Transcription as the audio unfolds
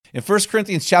In 1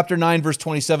 Corinthians chapter 9, verse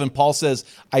 27, Paul says,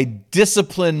 I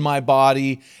discipline my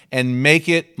body and make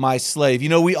it my slave. You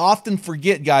know, we often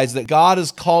forget, guys, that God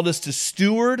has called us to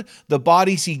steward the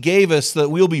bodies he gave us so that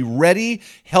we'll be ready,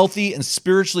 healthy, and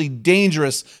spiritually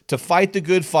dangerous to fight the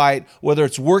good fight, whether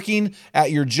it's working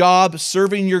at your job,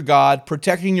 serving your God,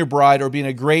 protecting your bride, or being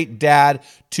a great dad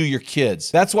to your kids.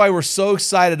 That's why we're so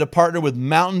excited to partner with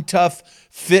Mountain Tough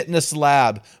Fitness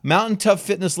Lab. Mountain Tough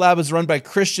Fitness Lab is run by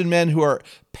Christian men who are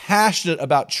passionate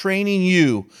about training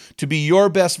you to be your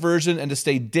best version and to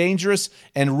stay dangerous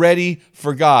and ready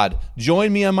for God.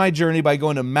 Join me on my journey by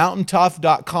going to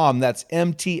mountaintough.com. That's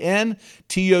MTNTOUGH,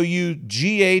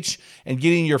 and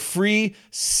getting your free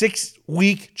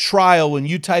 6-week trial when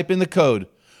you type in the code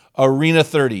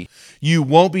ARENA30. You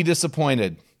won't be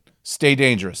disappointed. Stay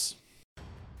dangerous.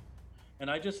 And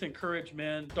I just encourage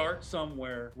men, start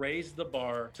somewhere, raise the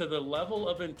bar to the level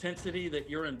of intensity that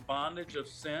you're in bondage of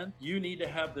sin. You need to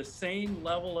have the same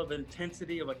level of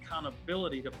intensity of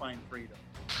accountability to find freedom.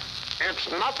 It's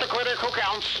not the critic who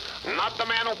counts, not the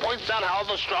man who points out how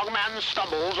the strong man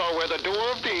stumbles or where the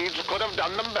doer of deeds could have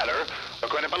done them better. The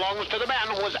credit belongs to the man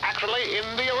who was actually in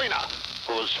the arena,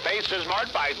 whose face is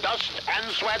marked by dust and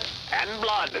sweat and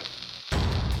blood.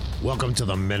 Welcome to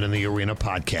the Men in the Arena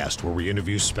podcast, where we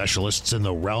interview specialists in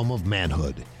the realm of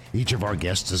manhood. Each of our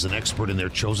guests is an expert in their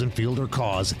chosen field or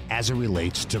cause as it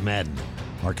relates to men.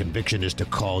 Our conviction is to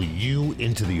call you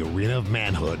into the arena of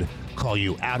manhood, call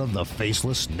you out of the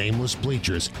faceless, nameless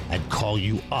bleachers, and call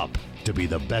you up to be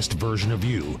the best version of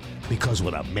you, because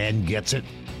when a man gets it,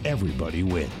 everybody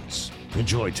wins.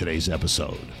 Enjoy today's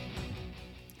episode.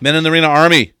 Men in the Arena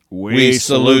Army, we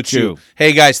salute you.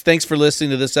 Hey guys, thanks for listening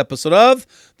to this episode of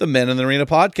the Men in the Arena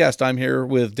podcast. I'm here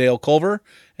with Dale Culver,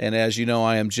 and as you know,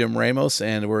 I am Jim Ramos,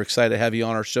 and we're excited to have you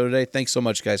on our show today. Thanks so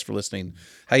much, guys, for listening.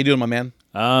 How you doing, my man?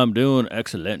 I'm doing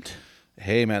excellent.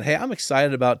 Hey, man. Hey, I'm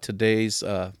excited about today's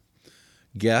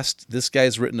guest. This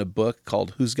guy's written a book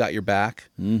called Who's Got Your Back,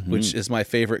 which is my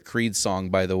favorite Creed song,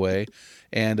 by the way.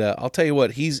 And I'll tell you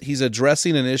what, he's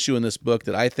addressing an issue in this book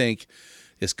that I think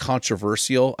is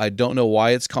controversial. I don't know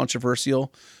why it's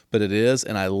controversial, but it is,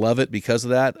 and I love it because of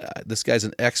that. This guy's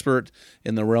an expert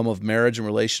in the realm of marriage and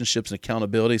relationships and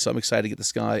accountability, so I'm excited to get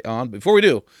this guy on. Before we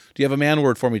do you have a man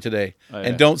word for me today? Oh, yeah.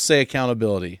 And don't say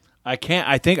accountability. I can't.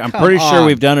 I'm pretty sure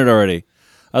we've done it already.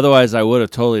 Otherwise, I would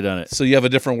have totally done it. So you have a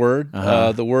different word?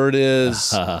 The word is...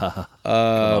 Come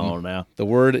on now. The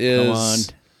word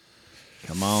is...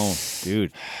 Come on,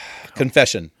 dude.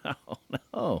 Confession. Oh,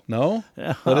 no. No?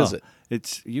 No. What is it?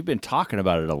 You've been talking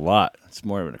about it a lot. It's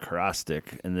more of an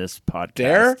acrostic in this podcast.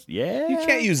 Dare? Yeah. You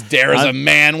can't use dare as a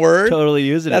man word. Totally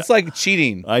using it. That's like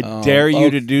cheating. I dare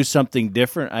you to do something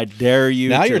different. I dare you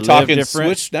to live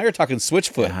different. Now you're talking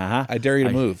switchfoot. I dare you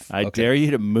to move. I dare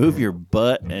you to move your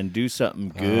butt and do something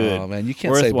good. Oh, man. You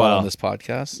can't say butt on this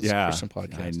podcast. It's a Christian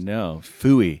podcast. I know.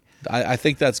 Phooey. I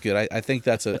think that's good. I think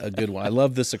that's a good one. I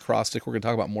love this acrostic. We're going to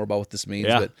talk about more about what this means.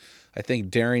 Yeah. But I think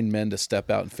daring men to step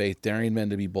out in faith, daring men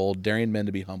to be bold, daring men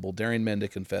to be humble, daring men to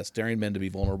confess, daring men to be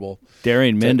vulnerable.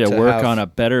 Daring men to work on a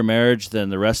better marriage than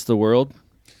the rest of the world.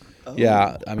 Oh.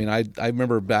 Yeah, I mean, I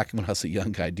remember back when I was a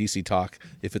young guy, DC Talk,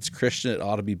 if it's Christian, it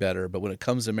ought to be better. But when it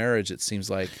comes to marriage, it seems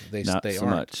like they so aren't.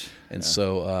 Much. And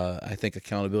so I think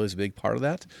accountability is a big part of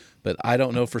that. But I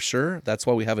don't know for sure. That's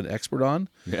why we have an expert on.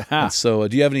 Yeah. And so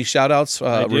do you have any shout-outs,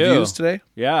 reviews today?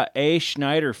 Yeah, A.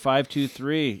 Schneider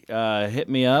 523 hit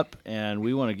me up, and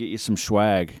we want to get you some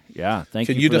swag. Yeah, thank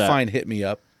you. Can you for define hit me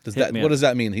up? What does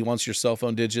that mean? He wants your cell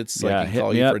phone digits? Yeah, like he can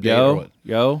call me you up, for a date or what?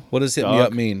 Yo. What does hit me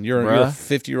up mean? You're a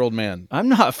 50-year-old man. I'm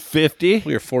not 50. Well,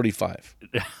 you're 45.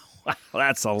 Well,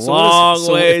 that's a long way.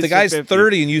 So if the guy's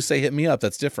 30 and you say hit me up,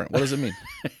 that's different. What does it mean?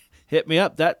 Hit me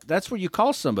up. That's where you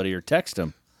call somebody or text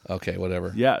them. Okay,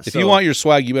 whatever. Yeah. If you want your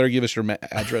swag, you better give us your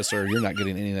address or you're not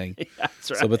getting anything.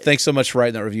 That's right. So, but thanks so much for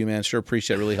writing that review, man. Sure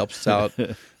appreciate it. Really helps us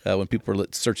out when people are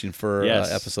searching for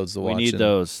episodes to watch. We need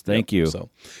those. Thank you. So,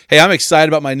 hey, I'm excited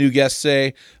about my new guest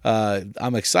today.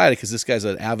 I'm excited because this guy's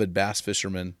an avid bass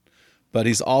fisherman, but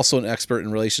he's also an expert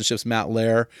in relationships, Matt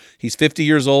Lair. He's 50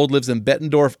 years old, lives in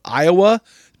Bettendorf, Iowa.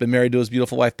 Been married to his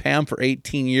beautiful wife, Pam, for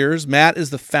 18 years. Matt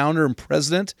is the founder and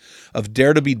president of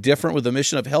Dare to Be Different, with a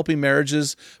mission of helping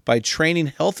marriages by training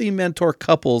healthy mentor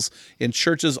couples in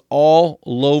churches all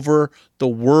over the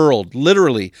world.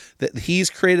 Literally, that he's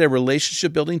created a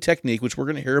relationship building technique, which we're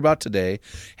going to hear about today,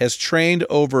 has trained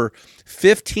over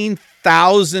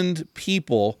 15,000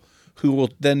 people who will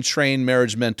then train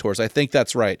marriage mentors. I think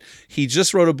that's right. He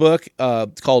just wrote a book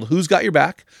called Who's Got Your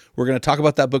Back? We're going to talk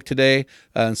about that book today,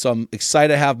 and so I'm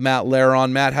excited to have Matt Lair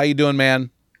on. Matt, how you doing, man?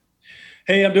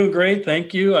 Hey, I'm doing great.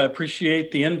 Thank you. I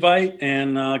appreciate the invite,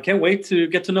 and can't wait to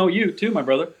get to know you too, my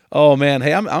brother. Oh man,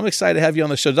 hey, I'm excited to have you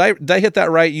on the show. Did I hit that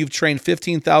right? You've trained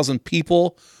 15,000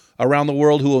 people around the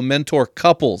world who will mentor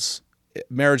couples,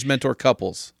 marriage mentor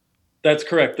couples. That's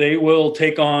correct. They will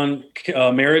take on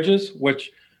marriages,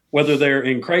 which whether they're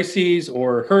in crises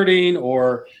or hurting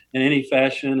or in any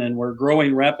fashion, and we're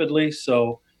growing rapidly.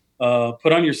 So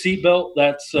put on your seatbelt.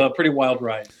 That's a pretty wild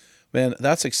ride. Man,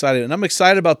 that's exciting. And I'm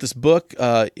excited about this book.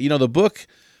 The book,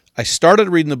 I started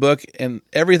reading the book and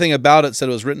everything about it said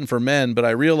it was written for men, but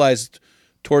I realized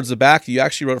towards the back, you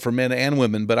actually wrote it for men and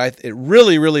women, but it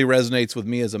really, really resonates with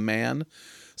me as a man.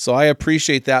 So I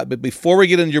appreciate that. But before we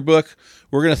get into your book,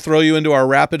 we're going to throw you into our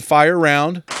rapid fire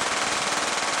round.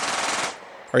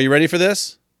 Are you ready for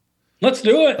this? Let's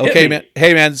do it. Okay, man.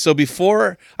 Hey, man. So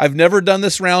I've never done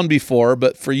this round before,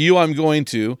 but for you, I'm going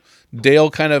to.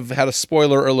 Dale kind of had a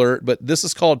spoiler alert, but this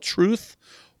is called Truth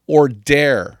or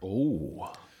Dare.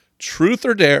 Oh. Truth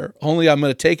or dare. Only I'm going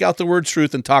to take out the word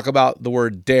truth and talk about the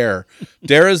word dare.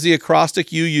 Dare is the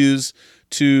acrostic you use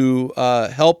to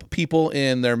help people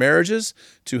in their marriages,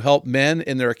 to help men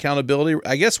in their accountability.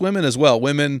 I guess women as well.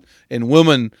 Women in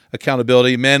woman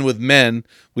accountability, men with men.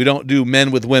 We don't do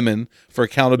men with women for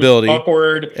accountability.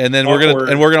 Awkward. And then we're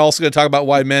gonna also talk about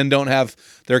why men don't have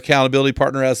their accountability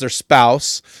partner as their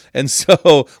spouse. And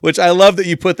so, which I love that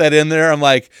you put that in there. I'm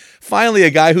like, finally,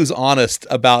 a guy who's honest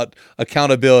about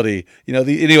accountability.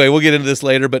 Anyway, we'll get into this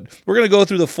later, but we're gonna go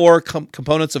through the four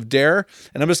components of dare,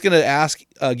 and I'm just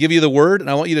gonna give you the word, and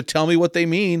I want you to tell me what they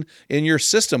mean in your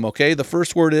system. Okay, the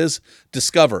first word is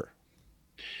discover.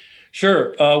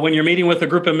 Sure. When you're meeting with a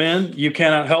group of men, you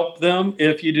cannot help them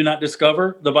if you do not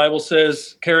discover. The Bible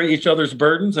says, carry each other's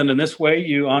burdens, and in this way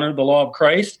you honor the law of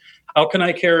Christ. How can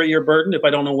I carry your burden if I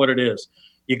don't know what it is?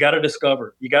 You got to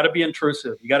discover. You got to be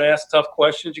intrusive. You got to ask tough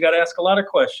questions. You got to ask a lot of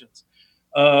questions.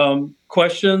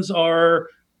 Questions are,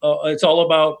 it's all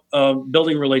about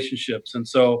building relationships. And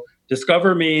so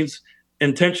discover means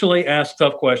intentionally ask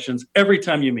tough questions every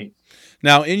time you meet.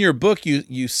 Now, in your book,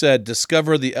 you said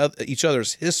discover each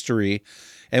other's history,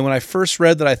 and when I first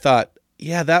read that, I thought,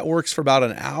 yeah, that works for about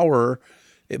an hour.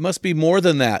 It must be more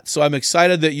than that. So I'm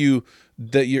excited that you're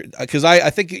because I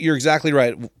think you're exactly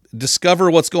right. Discover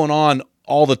what's going on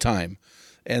all the time,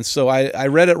 and so I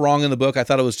read it wrong in the book. I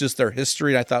thought it was just their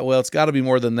history, and I thought, well, it's got to be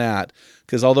more than that,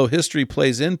 because although history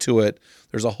plays into it,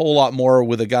 there's a whole lot more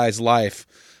with a guy's life.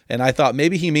 And I thought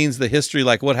maybe he means the history,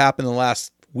 like what happened in the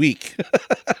last week.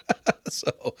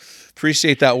 So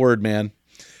appreciate that word, man.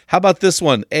 How about this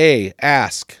one?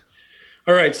 Ask.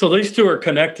 All right. So these two are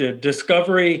connected.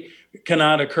 Discovery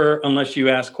cannot occur unless you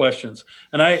ask questions.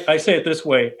 And I say it this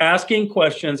way: asking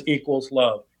questions equals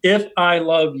love. If I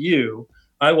love you,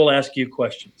 I will ask you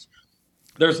questions.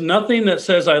 There's nothing that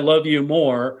says I love you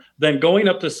more than going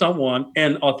up to someone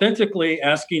and authentically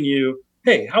asking you,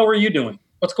 hey, how are you doing?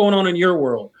 What's going on in your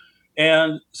world?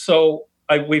 And so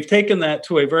we've taken that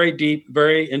to a very deep,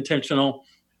 very intentional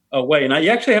way. And I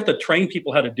actually have to train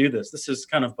people how to do this. This is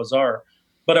kind of bizarre.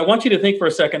 But I want you to think for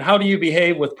a second, how do you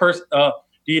behave with do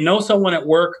you know someone at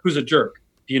work who's a jerk?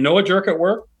 Do you know a jerk at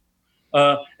work?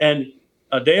 And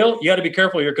Dale, you got to be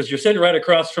careful here because you're sitting right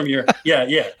across from your,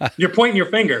 you're pointing your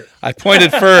finger. I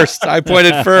pointed first.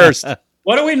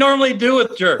 What do we normally do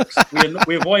with jerks?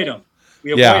 We avoid them.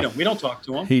 We avoid them. We don't talk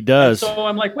to them. He does. And so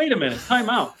I'm like, wait a minute, time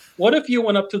out. What if you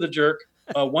went up to the jerk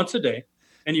once a day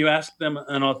and you asked them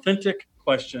an authentic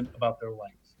question about their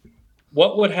life?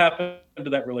 What would happen to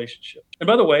that relationship? And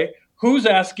by the way, who's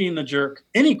asking the jerk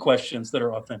any questions that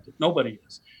are authentic? Nobody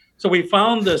is. So we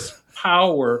found this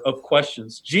power of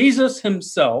questions. Jesus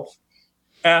himself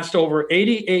asked over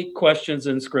 88 questions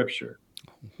in Scripture.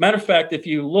 Matter of fact, if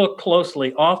you look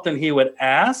closely, often he would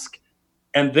ask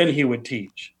and then he would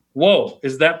teach. Whoa,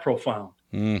 is that profound?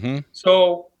 Mm-hmm.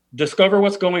 So discover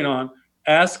what's going on.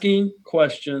 Asking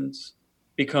questions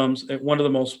becomes one of the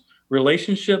most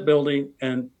relationship building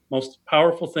and most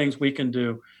powerful things we can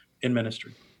do in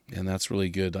ministry. And that's really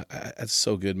good. That's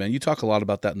so good, man. You talk a lot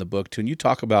about that in the book too. And you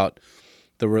talk about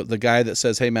the guy that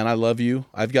says, hey man, I love you.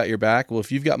 I've got your back. Well,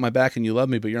 if you've got my back and you love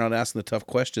me, but you're not asking the tough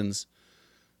questions,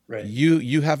 right?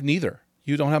 You have neither.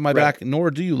 You don't have my right. back, nor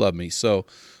do you love me. So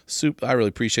I really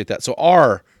appreciate that. So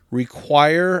R,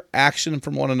 require action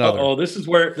from one another. Oh, this is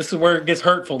where it gets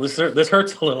hurtful. This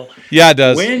hurts a little. Yeah, it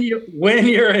does. When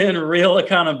you're in real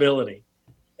accountability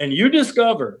and you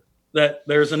discover that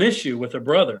there's an issue with a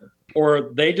brother,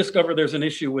 or they discover there's an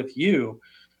issue with you,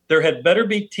 there had better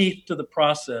be teeth to the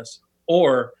process,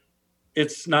 or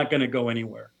it's not going to go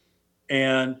anywhere.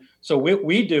 And so what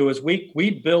we do is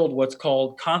we build what's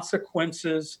called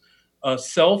consequences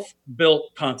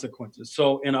self-built consequences.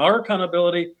 So in our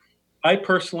accountability, I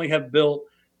personally have built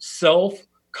self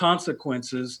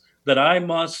consequences that I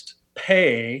must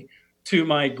pay to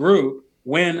my group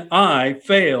when I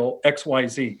fail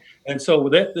XYZ. And so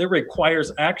that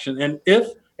requires action. And if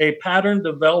a pattern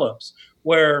develops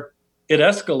where it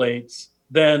escalates,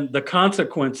 then the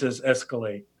consequences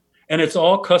escalate. And it's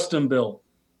all custom built.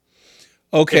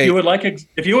 Okay. If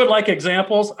you would like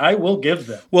examples, I will give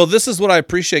them. Well, this is what I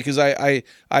appreciate, because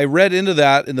I read into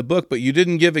that in the book, but you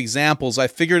didn't give examples. I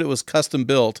figured it was custom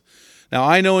built. Now,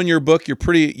 I know in your book you're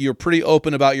pretty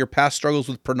open about your past struggles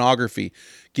with pornography.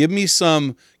 Give me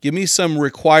some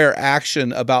require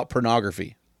action about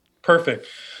pornography. Perfect.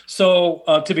 So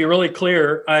to be really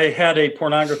clear, I had a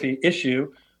pornography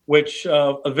issue, which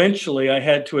eventually I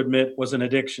had to admit was an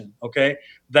addiction. Okay,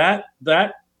 that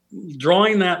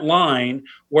drawing that line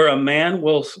where a man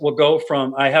will go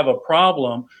from I have a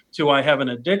problem to I have an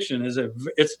addiction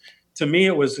it's to me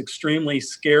it was extremely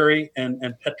scary and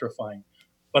petrifying.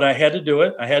 But I had to do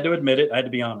it. I had to admit it. I had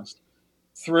to be honest.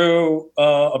 Through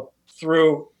a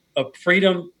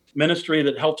freedom ministry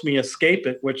that helped me escape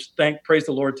it, which praise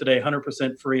the Lord today,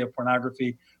 100% free of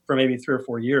pornography for maybe 3 or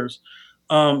 4 years.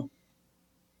 In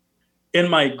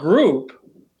my group,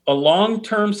 a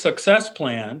long-term success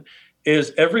plan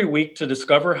is every week to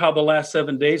discover how the last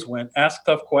 7 days went, ask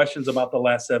tough questions about the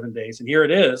last 7 days, and here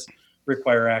it is,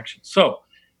 require action. So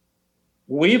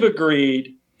we've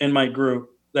agreed in my group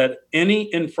that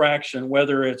any infraction,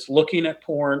 whether it's looking at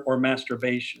porn or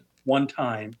masturbation, one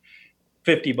time,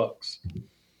 $50.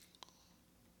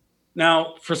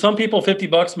 Now, for some people,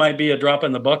 $50 might be a drop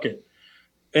in the bucket.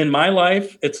 In my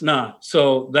life, it's not.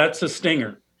 So that's a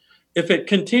stinger. If it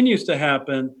continues to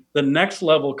happen, the next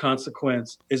level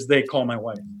consequence is they call my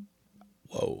wife.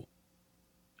 Whoa.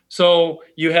 So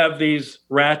you have these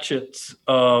ratchets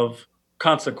of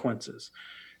consequences.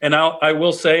 And I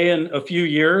will say in a few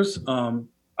years,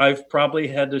 I've probably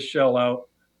had to shell out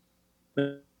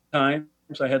times.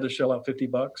 I had to shell out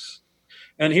 $50.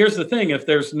 And here's the thing. If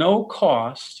there's no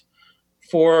cost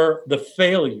for the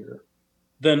failure,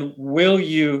 then will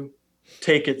you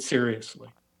take it seriously?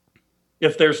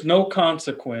 If there's no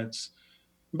consequence,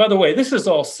 by the way, this is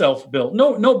all self-built.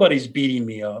 Nobody's beating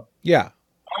me up. Yeah.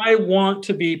 I want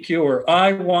to be pure.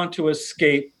 I want to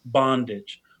escape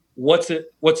bondage. What's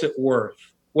it worth?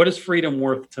 What is freedom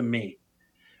worth to me?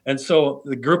 And so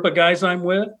the group of guys I'm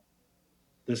with,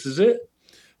 this is it.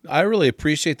 I really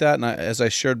appreciate that. And as I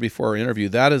shared before our interview,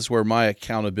 that is where my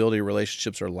accountability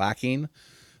relationships are lacking.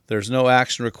 There's no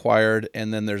action required,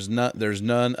 and then there's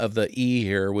none of the E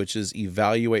here, which is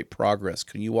evaluate progress.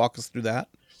 Can you walk us through that?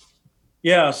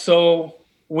 Yeah. So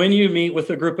when you meet with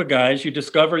a group of guys, you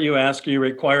discover, you ask, you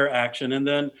require action, and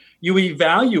then you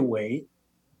evaluate,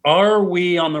 are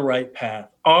we on the right path?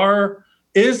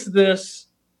 Is this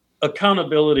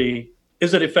accountability,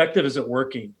 is it effective? Is it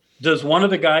working? Does one of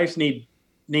the guys need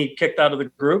kicked out of the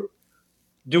group?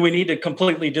 Do we need to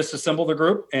completely disassemble the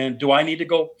group? And do I need to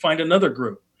go find another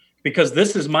group? Because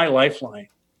this is my lifeline.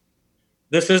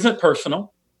 This isn't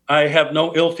personal. I have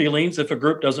no ill feelings if a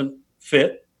group doesn't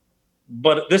fit,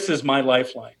 but this is my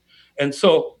lifeline. And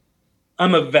so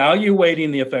I'm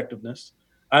evaluating the effectiveness.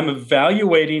 I'm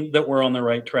evaluating that we're on the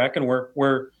right track and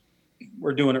we're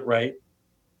doing it right.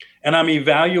 And I'm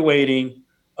evaluating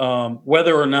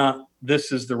whether or not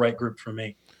this is the right group for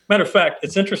me. Matter of fact,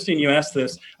 it's interesting you asked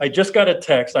this. I just got a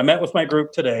text. I met with my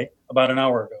group today about an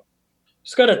hour ago.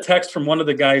 Just got a text from one of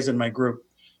the guys in my group.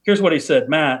 Here's what he said.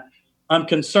 Matt, I'm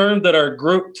concerned that our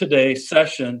group today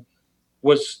session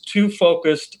was too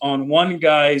focused on one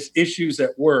guy's issues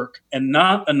at work and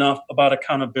not enough about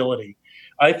accountability.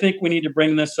 I think we need to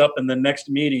bring this up in the next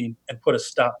meeting and put a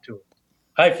stop to it.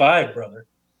 High five, brother.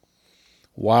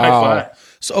 Wow. High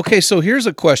five. So here's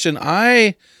a question.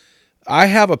 I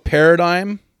have a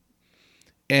paradigm,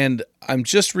 and I'm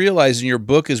just realizing your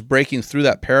book is breaking through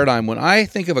that paradigm. When I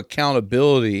think of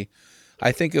accountability,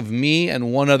 I think of me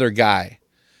and one other guy.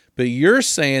 But you're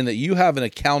saying that you have an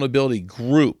accountability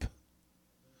group.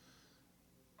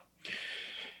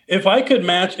 If I could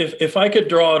match, if I could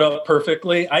draw it up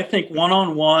perfectly, I think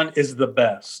one-on-one is the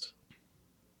best.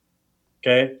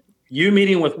 Okay? You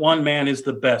meeting with one man is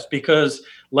the best because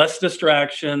less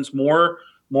distractions, more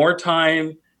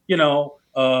time,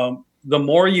 the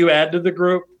more you add to the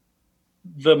group,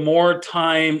 the more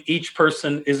time each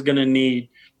person is going to need.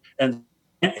 And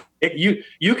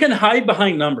you can hide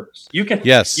behind numbers. You can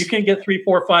get 3,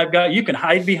 4, 5 guys. You can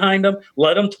hide behind them,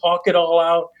 let them talk it all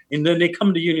out. And then they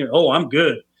come to you and oh, I'm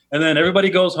good. And then everybody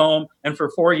goes home. And for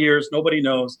 4 years, nobody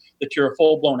knows that you're a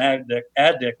full blown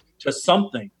addict to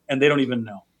something. And they don't even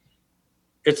know.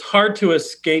 it's hard to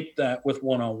escape that with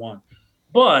one-on-one.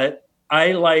 But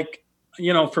I like,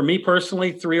 for me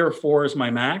personally, 3 or 4 is my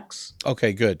max.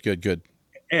 Okay, good.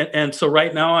 And so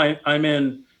right now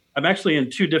I'm actually in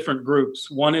 2 different groups.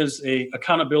 One is a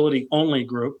accountability only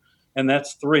group, and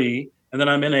that's 3. And then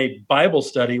I'm in a Bible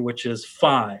study, which is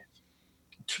 5.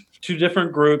 2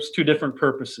 different groups, 2 different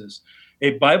purposes.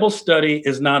 A Bible study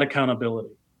is not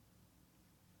accountability.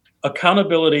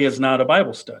 Accountability is not a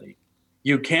Bible study.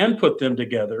 You can put them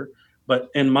together, but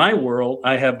in my world,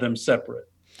 I have them separate.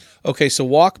 Okay, so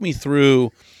walk me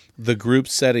through the group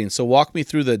setting. So walk me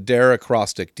through the DARE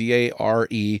acrostic, DARE,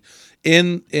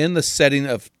 in the setting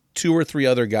of 2 or 3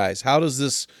 other guys. How does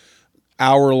this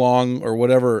hour-long or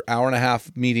whatever,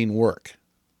 hour-and-a-half meeting work?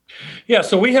 Yeah,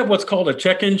 so we have what's called a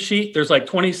check-in sheet. There's like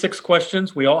 26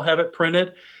 questions. We all have it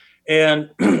printed. And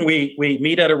we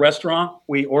meet at a restaurant.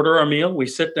 We order our meal. We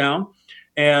sit down.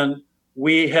 And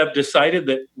we have decided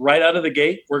that right out of the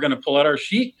gate, we're going to pull out our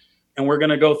sheet and we're going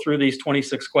to go through these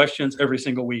 26 questions every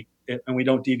single week. And we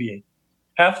don't deviate.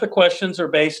 Half the questions are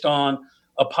based on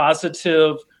a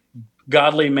positive,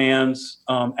 godly man's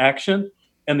action.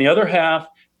 And the other half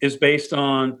is based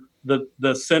on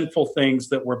the sinful things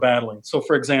that we're battling. So,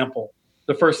 for example,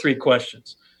 the first 3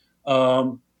 questions: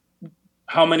 how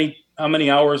many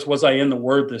hours was I in the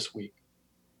Word this week?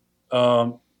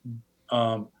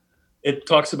 It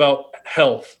talks about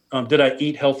health. Did I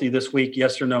eat healthy this week?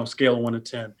 Yes or no? Scale of 1 to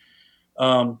 10.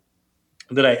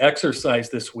 Did I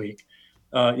exercise this week?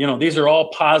 These are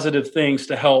all positive things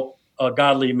to help a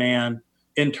godly man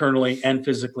internally and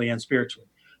physically and spiritually.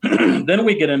 Then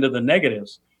we get into the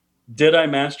negatives. Did I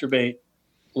masturbate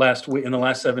last week in the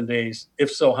last 7 days? If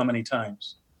so, how many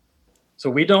times? So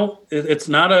we don't. It's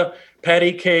not a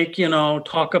patty cake.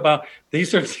 Talk about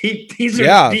these are deep. These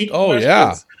are deep questions.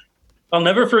 Yeah. I'll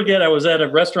never forget. I was at a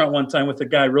restaurant one time with a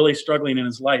guy really struggling in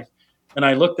his life, and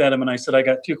I looked at him and I said, "I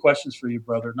got 2 questions for you,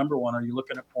 brother. Number 1, are you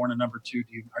looking at porn? And number 2,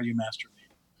 are you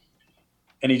masturbating?"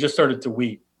 And he just started to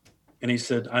weep, and he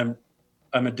said, "I'm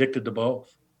addicted to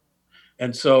both."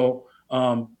 And so,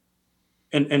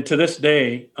 and to this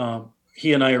day,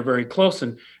 he and I are very close.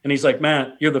 And he's like,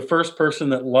 "Matt, you're the first person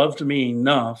that loved me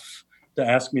enough to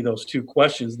ask me those 2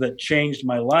 questions that changed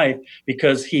my life,"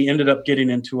 because he ended up getting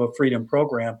into a freedom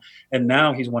program. And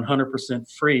now he's 100%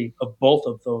 free of both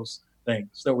of those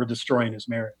things that were destroying his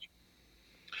marriage.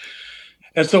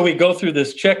 And so we go through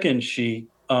this check-in sheet.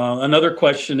 Another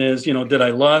question is, did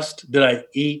I lust? Did I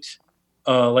eat?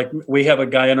 Like we have a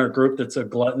guy in our group that's a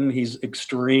glutton. He's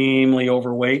extremely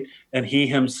overweight, and he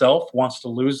himself wants to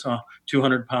lose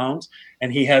 200 pounds,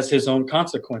 and he has his own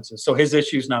consequences. So his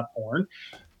issue is not porn,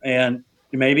 and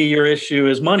maybe your issue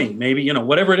is money. Maybe,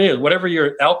 whatever it is, whatever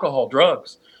your alcohol,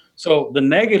 drugs. So the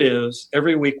negatives,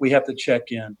 every week we have to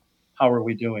check in. How are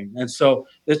we doing? And so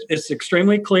it's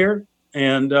extremely clear,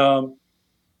 and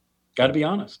got to be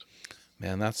honest.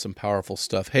 Man, that's some powerful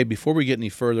stuff. Hey, before we get any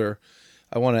further,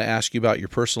 I want to ask you about your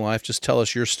personal life. Just tell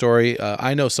us your story.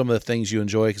 I know some of the things you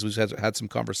enjoy because we've had some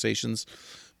conversations.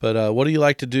 But what do you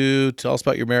like to do? Tell us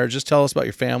about your marriage. Just tell us about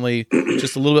your family.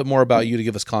 Just a little bit more about you to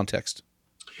give us context.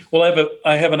 Well,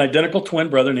 I have an identical twin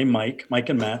brother named Mike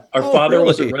and Matt. Our father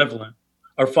was a reverend.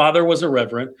 Our father was a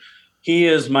reverend. He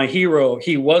is my hero.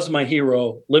 He was my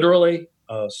hero, literally,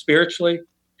 spiritually.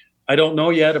 I don't know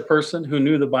yet a person who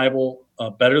knew the Bible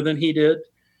better than he did.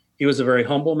 He was a very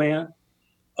humble man.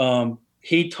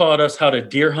 He taught us how to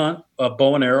deer hunt a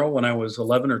bow and arrow when I was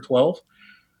 11 or 12.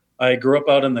 I grew up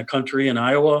out in the country in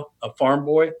Iowa, a farm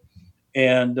boy,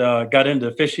 and got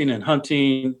into fishing and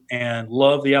hunting and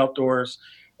loved the outdoors.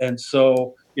 And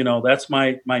so, that's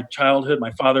my childhood.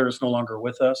 My father is no longer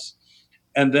with us.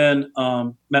 And then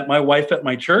met my wife at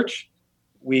my church.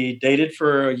 We dated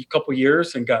for a couple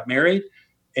years and got married.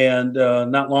 And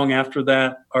not long after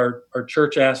that, our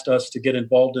church asked us to get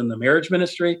involved in the marriage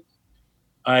ministry.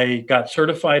 I got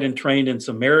certified and trained in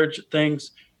some marriage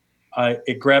things.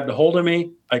 It grabbed a hold of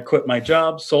me. I quit my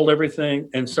job, sold everything,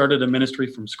 and started a ministry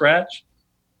from scratch.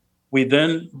 We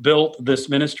then built this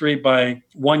ministry by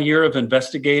 1 year of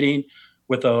investigating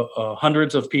with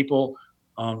hundreds of people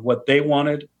on what they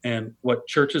wanted and what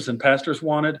churches and pastors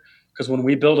wanted. Because when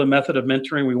we built a method of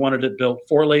mentoring, we wanted it built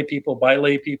for lay people, by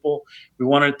lay people. We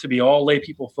wanted it to be all lay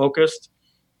people focused.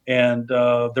 And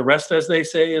the rest, as they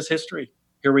say, is history.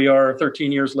 Here we are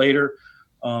 13 years later.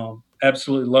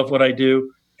 Absolutely love what I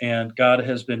do. And God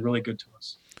has been really good to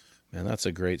us. Man, that's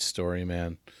a great story,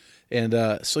 man.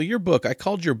 And so your book, I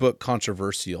called your book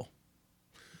controversial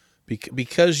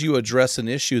because you address an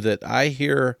issue that I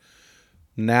hear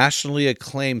nationally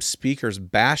acclaimed speakers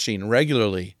bashing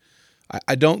regularly.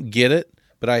 I don't get it,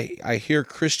 but I hear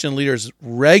Christian leaders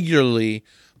regularly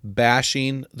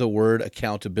bashing the word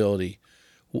accountability.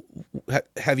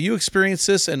 Have you experienced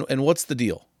this, and what's the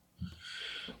deal?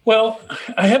 Well,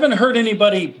 I haven't heard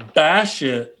anybody bash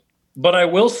it, but I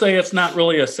will say it's not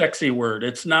really a sexy word.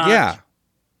 It's not. Yeah.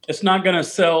 It's not going to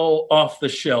sell off the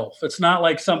shelf. It's not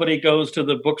like somebody goes to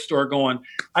the bookstore going,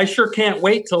 I sure can't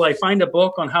wait till I find a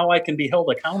book on how I can be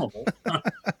held accountable.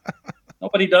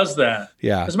 Nobody does that.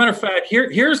 Yeah. As a matter of fact,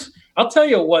 I'll tell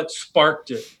you what sparked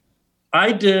it.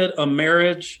 I did a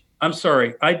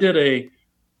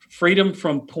freedom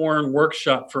from porn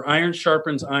workshop for Iron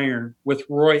Sharpens Iron with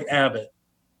Roy Abbott.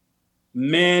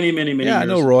 Many years ago. I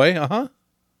know Roy. Uh-huh.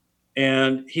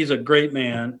 And he's a great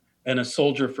man and a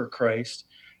soldier for Christ.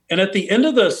 And at the end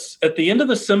of the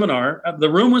seminar, the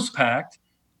room was packed.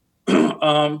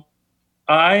 At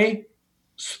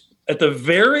the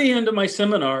very end of my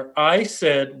seminar, I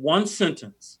said one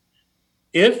sentence: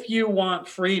 if you want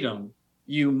freedom,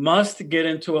 you must get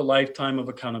into a lifetime of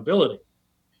accountability.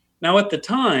 Now, at the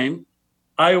time,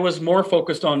 I was more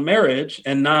focused on marriage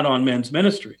and not on men's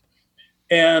ministry.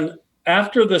 And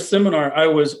after the seminar, I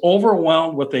was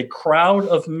overwhelmed with a crowd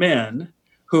of men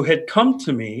who had come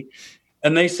to me,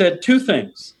 and they said two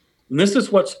things. And this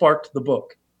is what sparked the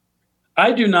book.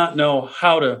 I do not know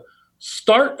how to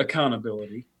start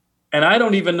accountability, and I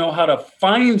don't even know how to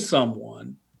find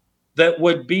someone that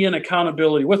would be in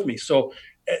accountability with me. So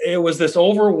it was this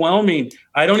overwhelming,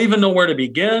 I don't even know where to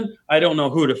begin. I don't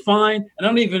know who to find, and I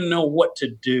don't even know what to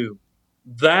do.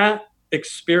 That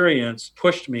experience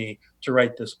pushed me to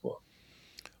write this book.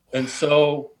 And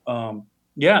so,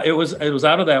 it was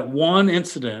out of that one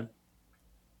incident.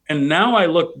 And now I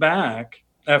look back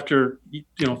after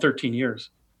 13 years.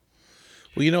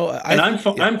 Well, I'm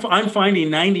finding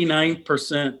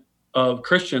 99% of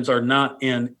Christians are not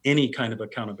in any kind of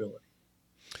accountability.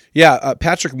 Yeah,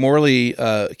 Patrick Morley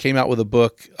came out with a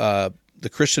book, The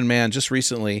Christian Man, just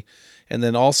recently. And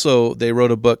then also they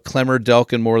wrote a book, Clemmer,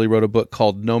 Delk, and Morley wrote a book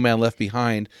called No Man Left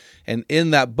Behind. And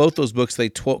in both those books, they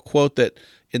quote that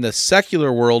in the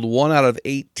secular world, 1 out of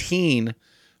 18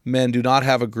 men do not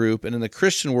have a group. And in the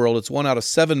Christian world, it's 1 out of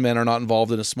 7 men are not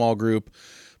involved in a small group.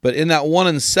 But in that 1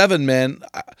 in 7 men,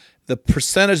 the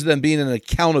percentage of them being in an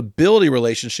accountability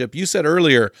relationship, you said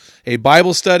earlier, a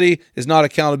Bible study is not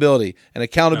accountability, and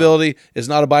accountability is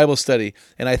not a Bible study.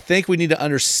 And I think we need to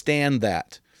understand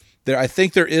that. I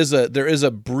think there is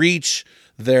a breach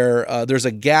there. There's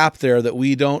a gap there that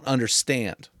we don't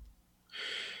understand.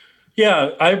 Yeah,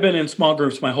 I've been in small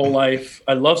groups my whole life.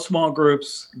 I love small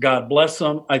groups. God bless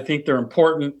them. I think they're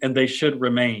important and they should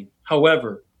remain.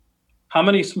 However, how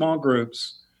many small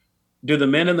groups do the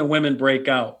men and the women break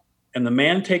out? And the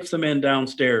man takes the men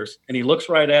downstairs and he looks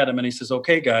right at them and he says,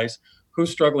 okay, guys,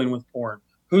 who's struggling with porn?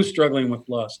 Who's struggling with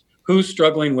lust? Who's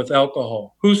struggling with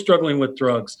alcohol? Who's struggling with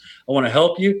drugs? I want to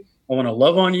help you. I want to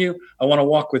love on you. I want to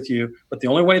walk with you. But the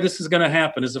only way this is going to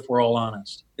happen is if we're all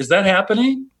honest. Is that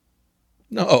happening?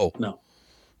 No,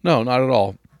 not at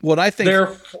all. What I think,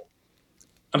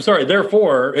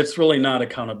 therefore, it's really not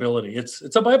accountability.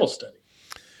 It's a Bible study.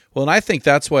 Well, and I think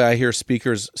that's why I hear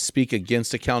speakers speak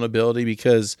against accountability,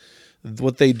 because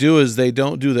what they do is they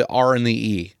don't do the R and the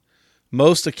E.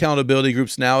 Most accountability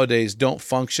groups nowadays don't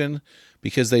function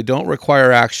because they don't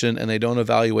require action and they don't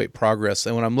evaluate progress.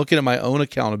 And when I'm looking at my own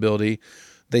accountability,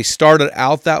 they started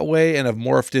out that way and have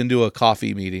morphed into a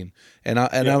coffee meeting.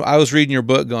 I was reading your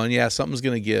book going, yeah, something's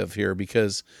going to give here,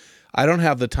 because I don't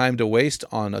have the time to waste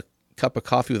on a cup of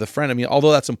coffee with a friend. I mean,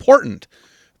 although that's important,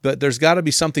 but there's got to be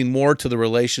something more to the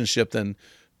relationship than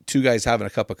two guys having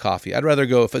a cup of coffee. I'd rather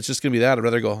go, if it's just going to be that, I'd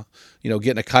rather go, get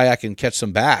in a kayak and catch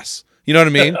some bass. You know what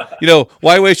I mean?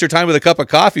 Why waste your time with a cup of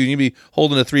coffee when you be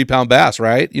holding a 3-pound bass,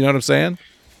 right? You know what I'm saying?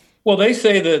 Well, they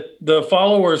say that the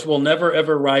followers will never,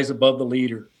 ever rise above the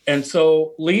leader. And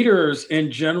so leaders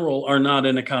in general are not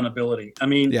in accountability. I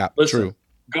mean, listen,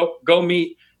 true. Go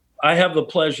meet. I have the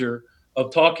pleasure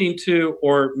of talking to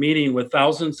or meeting with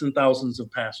thousands and thousands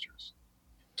of pastors.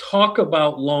 Talk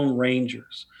about lone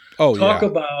rangers. Talk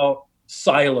about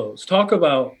silos. Talk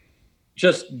about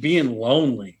just being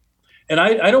lonely. And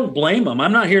I don't blame them.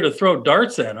 I'm not here to throw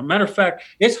darts at them. Matter of fact,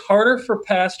 it's harder for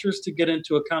pastors to get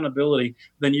into accountability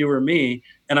than you or me.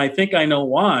 And I think I know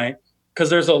why, because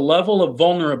there's a level of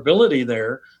vulnerability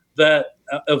there that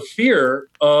of fear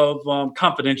of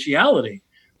confidentiality.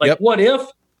 Like, what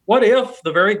if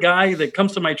the very guy that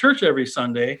comes to my church every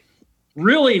Sunday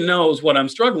really knows what I'm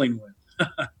struggling with?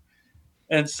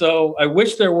 And so I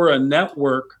wish there were a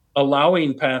network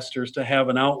allowing pastors to have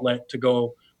an outlet to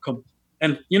go.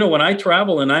 And, when I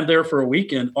travel and I'm there for a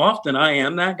weekend, often I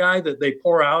am that guy that they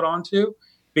pour out onto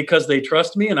because they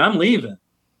trust me and I'm leaving.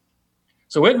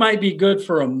 So it might be good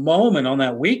for a moment on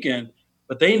that weekend,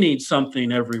 but they need something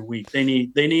every week. They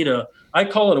need I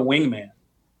call it a wingman.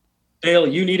 Dale,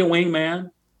 you need a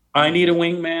wingman. I need a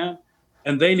wingman,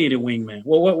 and they need a wingman.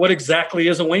 Well, what exactly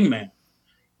is a wingman?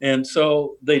 And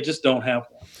so they just don't have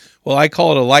one. Well, I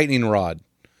call it a lightning rod.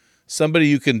 Somebody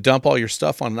you can dump all your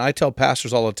stuff on. And I tell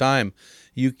pastors all the time,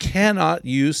 you cannot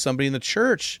use somebody in the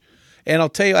church. And I'll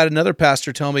tell you, I had another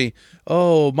pastor tell me,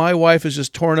 oh, my wife is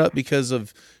just torn up because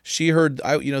of she heard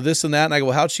this and that. And I go,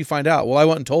 well, how'd she find out? Well, I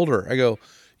went and told her. I go,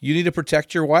 you need to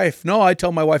protect your wife. No, I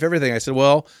tell my wife everything. I said,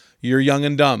 well, you're young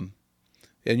and dumb,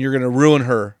 and you're going to ruin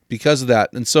her because of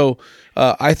that. And so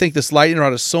I think this lightning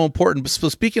rod is so important.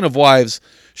 But speaking of wives,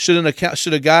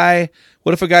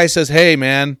 what if a guy says, hey,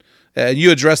 man, and you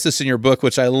address this in your book,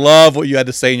 which I love what you had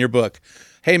to say in your book.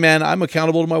 Hey, man, I'm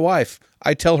accountable to my wife.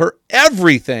 I tell her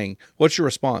everything. What's your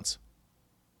response?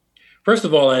 First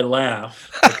of all, I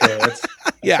laugh. Okay,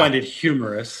 I find it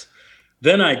humorous.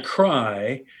 Then I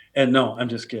cry. And no, I'm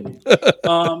just kidding.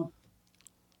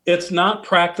 It's not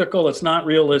practical. It's not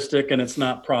realistic, and it's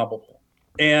not probable.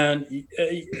 And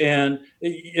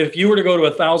if you were to go to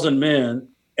 1,000 men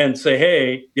and say,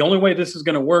 hey, the only way this is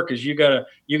going to work is you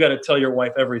gotta tell your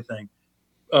wife everything.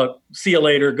 See you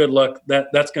later. Good luck.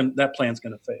 That plan's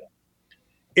going to fail.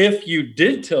 If you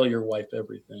did tell your wife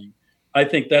everything, I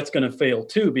think that's going to fail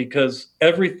too, because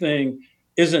everything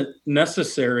isn't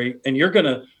necessary, and you're going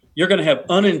to have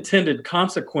unintended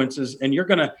consequences, and you're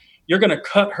going to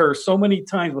cut her so many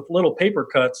times with little paper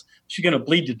cuts, she's going to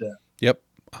bleed to death. Yep.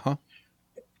 Uh-huh.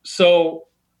 So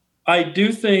I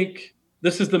do think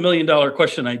this is the $1 million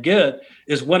question I get,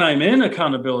 is when I'm in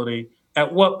accountability,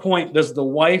 at what point does the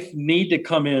wife need to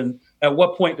come in? At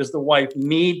what point does the wife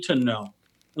need to know?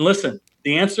 And listen,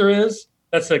 the answer is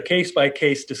that's a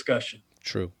case-by-case discussion.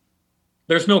 True.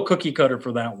 There's no cookie cutter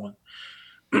for that one.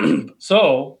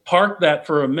 So park that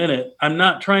for a minute. I'm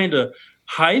not trying to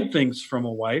hide things from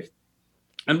a wife.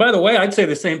 And by the way, I'd say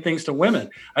the same things to women.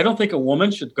 I don't think a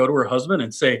woman should go to her husband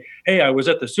and say, hey, I was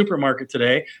at the supermarket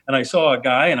today and I saw a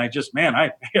guy and I just loved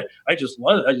it.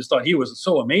 I just thought he was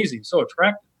so amazing, so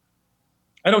attractive.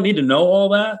 I don't need to know all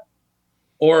that.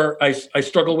 Or I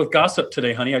struggle with gossip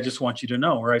today, honey. I just want you to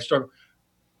know. Or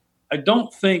I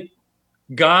don't think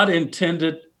God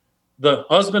intended the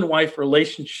husband-wife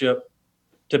relationship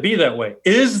to be that way.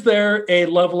 Is there a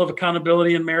level of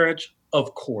accountability in marriage?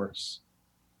 Of course.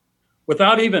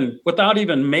 Without even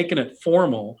making it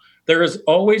formal, there is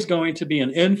always going to be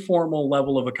an informal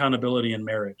level of accountability in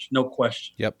marriage. No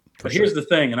question. Yep. But here's the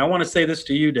thing, and I want to say this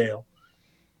to you, Dale.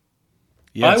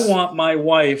 Yes. I want my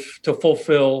wife to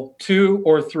fulfill 2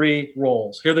 or 3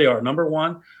 roles. Here they are. Number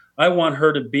 1, I want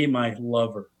her to be my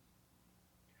lover.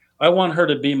 I want her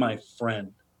to be my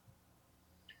friend.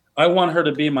 I want her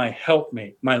to be my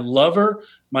helpmate, my lover,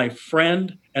 my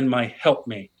friend, and my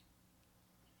helpmate.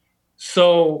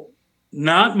 So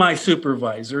not my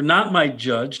supervisor, not my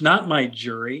judge, not my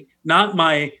jury, not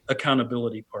my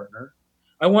accountability partner.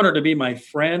 I want her to be my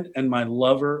friend and my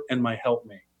lover and my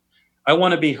helpmate. I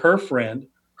want to be her friend,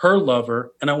 her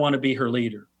lover, and I want to be her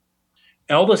leader.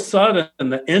 And all of a sudden,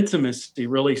 the intimacy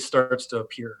really starts to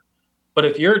appear. But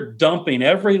if you're dumping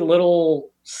every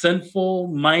little sinful,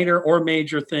 minor or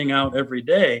major thing out every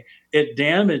day, it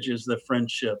damages the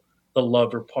friendship, the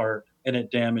lover part, and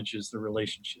it damages the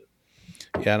relationship.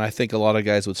 Yeah, and I think a lot of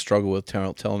guys would struggle with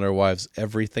telling their wives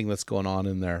everything that's going on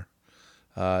in there.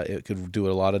 It could do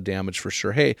a lot of damage for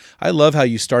sure. Hey, I love how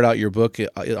you start out your book.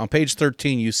 On page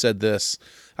 13, you said this.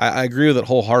 I agree with it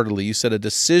wholeheartedly. You said a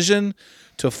decision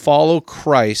to follow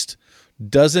Christ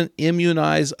doesn't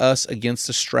immunize us against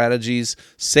the strategies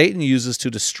Satan uses to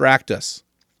distract us.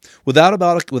 Without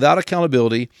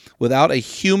accountability, without a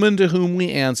human to whom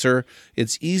we answer,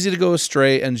 it's easy to go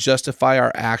astray and justify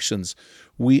our actions.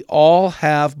 We all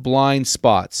have blind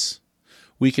spots.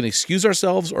 We can excuse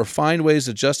ourselves or find ways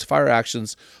to justify our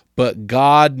actions, but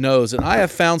God knows. And I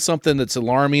have found something that's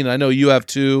alarming, and I know you have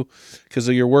too, because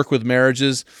of your work with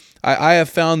marriages. I have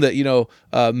found that,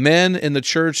 men in the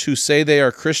church who say they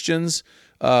are Christians,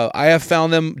 I have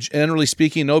found them, generally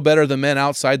speaking, no better than men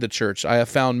outside the church. I have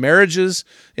found marriages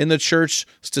in the church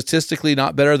statistically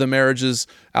not better than marriages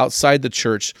outside the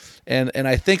church. And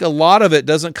I think a lot of it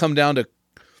doesn't come down to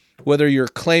whether you're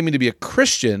claiming to be a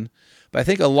Christian, but I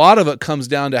think a lot of it comes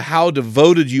down to how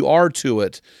devoted you are to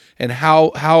it and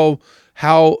how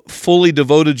fully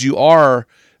devoted you are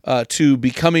to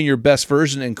becoming your best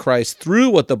version in Christ through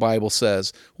what the Bible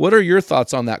says. What are your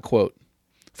thoughts on that quote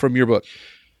from your book?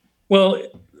 Well,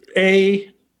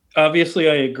 obviously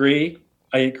I agree.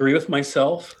 I agree with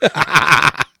myself.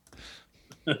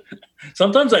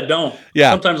 Sometimes I don't.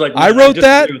 Yeah. Sometimes I wrote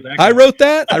that. I guy. wrote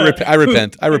that. I repent. I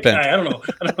That repent. guy, I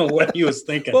don't know what he was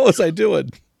thinking. What was I doing?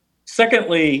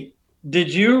 Secondly,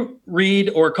 did you read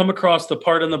or come across the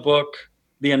part in the book,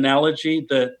 the analogy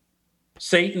that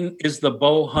Satan is the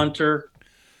bow hunter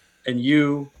and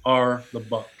you are the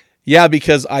buck? Yeah,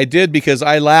 because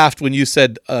I laughed when you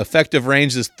said effective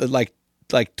range is like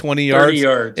 20 yards. 30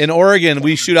 yards. In Oregon,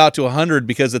 we shoot out to 100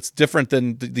 because it's different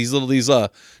than these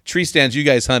tree stands you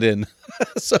guys hunt in.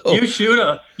 So You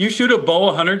shoot a bow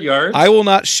 100 yards? I will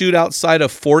not shoot outside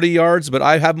of 40 yards, but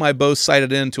I have my bow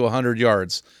sighted in to 100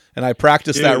 yards, and I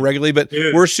practice that regularly. But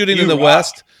we're shooting in the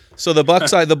West, so the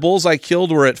the bulls I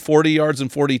killed were at 40 yards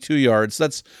and 42 yards.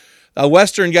 That's a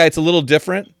Western guy. It's a little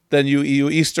different than you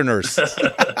Easterners.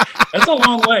 That's a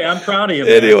long way. I'm proud of you.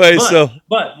 Man. Anyway,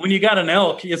 but when you got an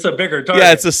elk, it's a bigger target.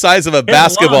 Yeah, it's the size of a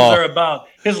basketball.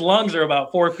 His lungs are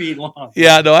about 4 feet long.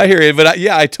 Yeah, no, I hear you. But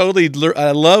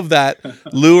I love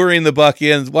that luring the buck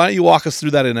in. Why don't you walk us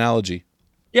through that analogy?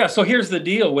 Yeah, so here's the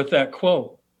deal with that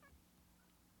quote.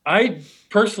 I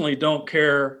personally don't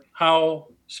care how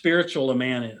spiritual a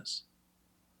man is.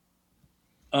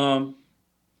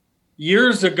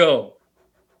 Years ago,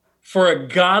 for a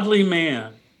godly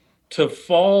man to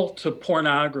fall to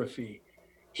pornography,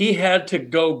 he had to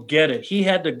go get it. He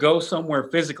had to go somewhere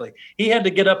physically. He had to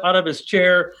get up out of his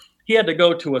chair. He had to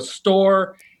go to a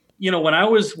store. You know, when I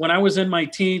was in my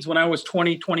teens, when I was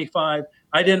 20, 25,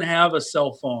 I didn't have a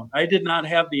cell phone. I did not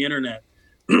have the internet.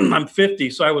 I'm 50,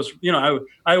 so I was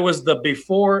the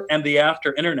before and the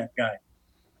after internet guy.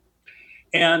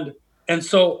 And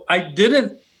so I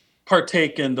didn't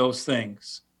partake in those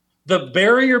things. The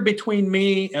barrier between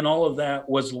me and all of that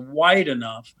was wide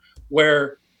enough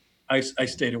where I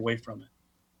stayed away from it,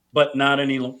 but not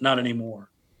anymore.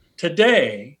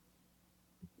 Today,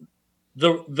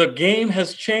 the game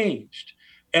has changed.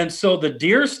 And so the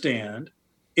deer stand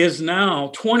is now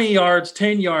 20 yards,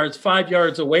 10 yards, 5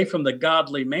 yards away from the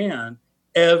godly man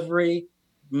every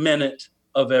minute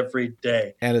of every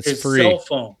day. And it's his free.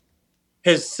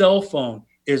 His cell phone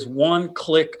is one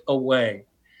click away.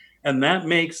 And that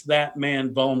makes that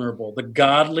man vulnerable. The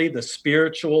godly, the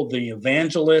spiritual, the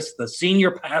evangelist, the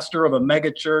senior pastor of a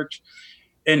mega church.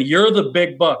 And you're the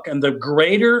big buck. And the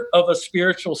greater of a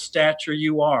spiritual stature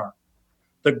you are,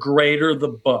 the greater the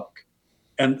buck.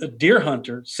 And the deer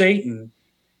hunter, Satan,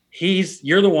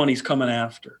 you're the one he's coming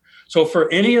after. So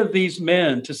for any of these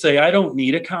men to say, I don't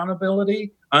need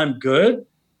accountability, I'm good.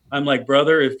 I'm like,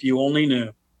 brother, if you only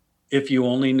knew. If you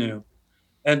only knew.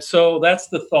 And so that's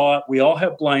the thought. We all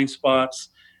have blind spots.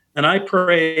 And I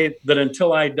pray that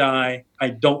until I die, I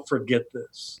don't forget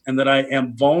this and that I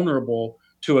am vulnerable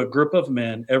to a group of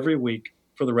men every week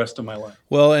for the rest of my life.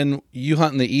 Well, and you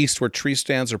hunt in the East where tree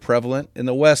stands are prevalent. In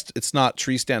the West, it's not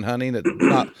tree stand hunting.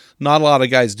 Not a lot of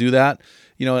guys do that.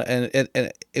 You know,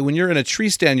 and when you're in a tree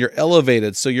stand, you're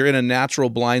elevated, so you're in a natural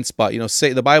blind spot. You know,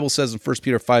 the Bible says in 1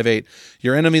 Peter 5:8,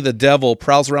 your enemy, the devil,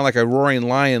 prowls around like a roaring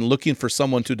lion looking for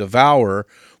someone to devour.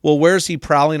 Well, where's he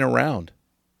prowling around?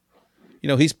 You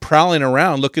know, he's prowling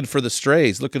around looking for the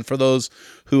strays, looking for those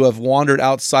who have wandered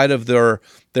outside of their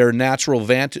natural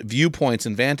viewpoints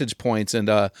and vantage points, and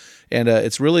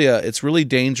it's really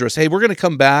dangerous. Hey, we're going to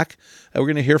come back. We're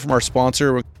going to hear from our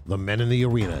sponsor. The Men in the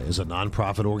Arena is a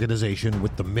nonprofit organization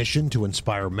with the mission to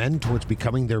inspire men towards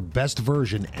becoming their best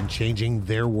version and changing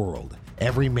their world.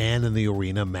 Every man in the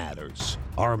arena matters.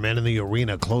 Our Men in the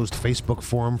Arena closed Facebook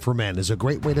forum for men is a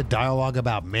great way to dialogue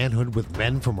about manhood with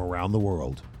men from around the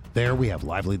world. There we have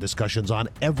lively discussions on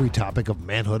every topic of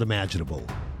manhood imaginable.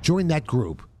 Join that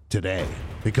group today.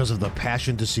 Because of the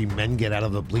passion to see men get out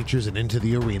of the bleachers and into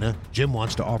the arena, Jim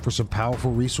wants to offer some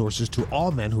powerful resources to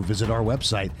all men who visit our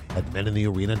website at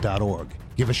meninthearena.org.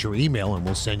 Give us your email and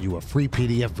we'll send you a free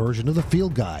PDF version of the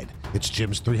Field Guide. It's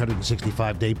Jim's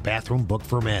 365-day bathroom book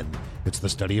for men. It's the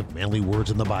study of manly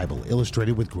words in the Bible,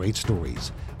 illustrated with great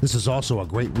stories. This is also a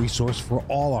great resource for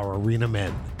all our arena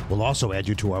men. We'll also add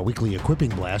you to our weekly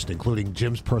equipping blast, including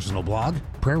Jim's personal blog,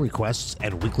 prayer requests,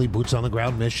 and weekly boots on the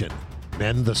ground mission.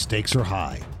 Men, the stakes are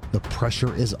high. The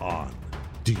pressure is on.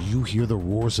 Do you hear the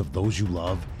roars of those you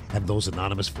love and those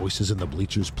anonymous voices in the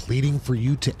bleachers pleading for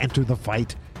you to enter the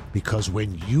fight? Because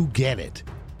when you get it,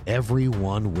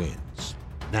 everyone wins.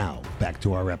 Now, back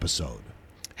to our episode.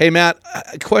 Hey, Matt,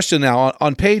 a question now.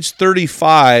 On page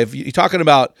 35, you're talking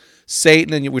about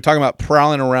Satan, and we're talking about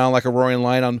prowling around like a roaring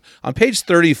lion. On page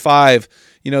 35,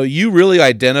 You really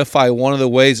identify one of the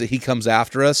ways that he comes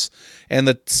after us. And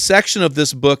the section of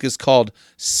this book is called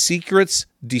Secrets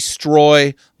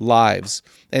Destroy Lives.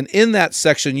 And in that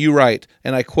section, you write,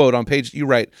 and I quote on page, you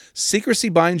write, secrecy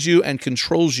binds you and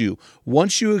controls you.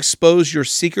 Once you expose your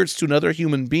secrets to another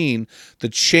human being, the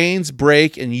chains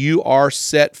break and you are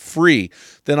set free.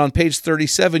 Then on page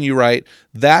 37, you write,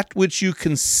 that which you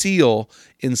conceal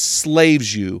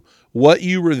enslaves you. What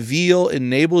you reveal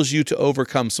enables you to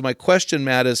overcome. So my question,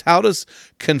 Matt, is how does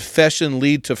confession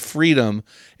lead to freedom,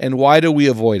 and why do we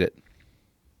avoid it?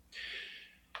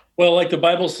 Well, like the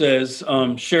Bible says,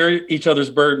 share each other's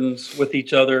burdens with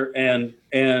each other, and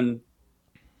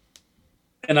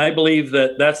I believe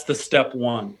that that's the step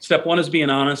one. Step one is being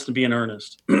honest and being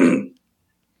earnest.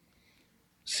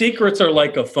 Secrets are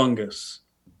like a fungus,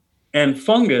 and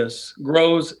fungus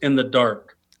grows in the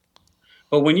dark.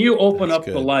 But when you open up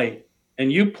the light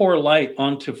and you pour light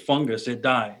onto fungus, it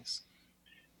dies.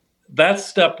 That's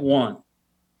step one.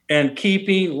 And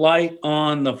keeping light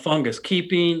on the fungus,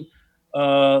 keeping,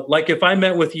 like if I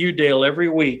met with you, Dale, every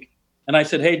week, and I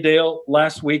said, hey, Dale,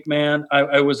 last week, man,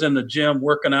 I was in the gym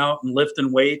working out and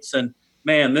lifting weights. And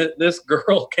man, this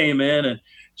girl came in and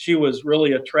she was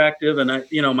really attractive. And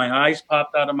my eyes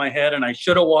popped out of my head and I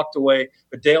should have walked away,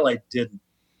 but Dale, I didn't.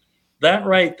 That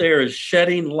right there is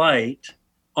shedding light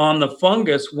on the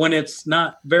fungus when it's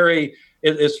not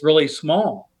it's really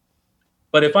small.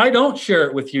 But if I don't share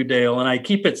it with you, Dale, and I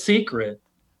keep it secret,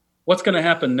 what's going to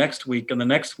happen next week and the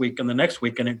next week and the next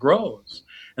week? And it grows.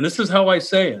 And this is how I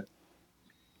say it.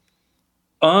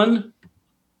 Undealt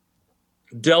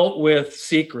with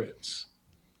secrets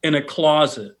in a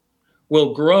closet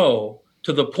will grow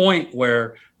to the point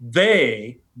where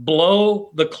they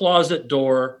blow the closet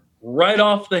door right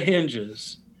off the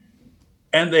hinges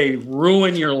and they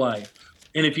ruin your life.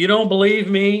 And if you don't believe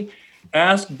me,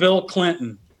 ask Bill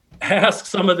Clinton, ask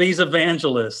some of these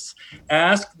evangelists,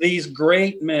 ask these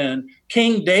great men,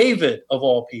 King David of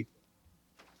all people.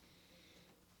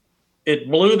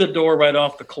 It blew the door right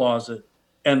off the closet.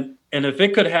 And if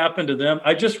it could happen to them,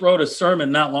 I just wrote a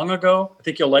sermon not long ago, I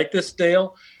think you'll like this,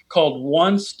 Dale, called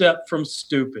One Step from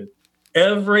Stupid.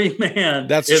 Every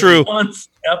man is true. One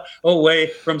step away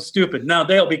from stupid. Now,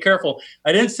 Dale, be careful.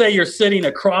 I didn't say you're sitting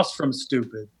across from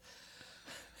stupid.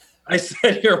 I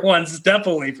said you're one step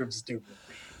away from stupid,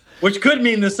 which could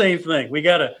mean the same thing. We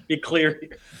got to be clear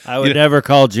here. I would never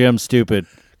call Jim stupid.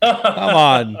 Come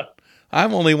on.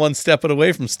 I'm only one step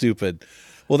away from stupid.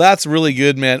 Well, that's really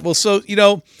good, man. Well, so,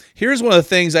 here's one of the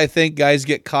things I think guys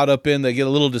get caught up in. They get a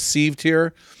little deceived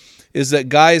here. Is that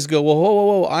guys go, well,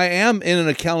 whoa, I am in an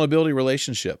accountability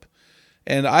relationship.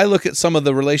 And I look at some of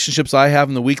the relationships I have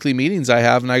in the weekly meetings I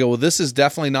have, and I go, well, this is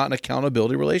definitely not an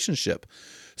accountability relationship.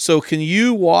 So can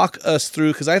you walk us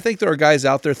through, because I think there are guys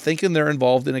out there thinking they're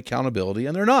involved in accountability,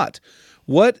 and they're not.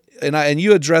 And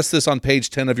you address this on page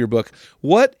 10 of your book.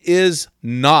 What is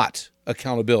not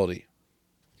accountability?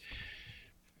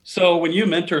 So when you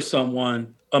mentor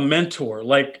someone, a mentor,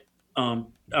 like I'm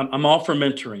all for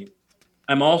mentoring.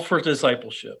 I'm all for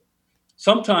discipleship.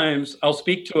 Sometimes I'll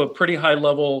speak to a pretty high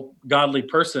level godly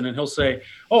person and he'll say,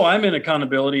 oh, I'm in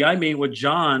accountability. I meet with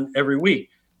John every week.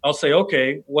 I'll say,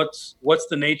 okay, what's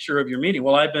the nature of your meeting?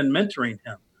 Well, I've been mentoring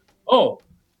him. Oh,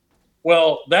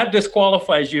 well, that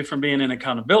disqualifies you from being in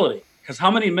accountability, because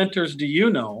how many mentors do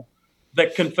you know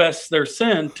that confess their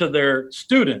sin to their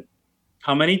student?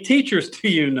 How many teachers do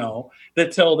you know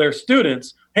that tell their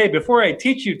students, hey, before I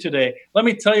teach you today, let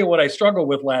me tell you what I struggled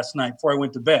with last night before I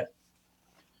went to bed?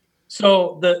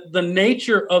 So the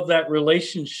nature of that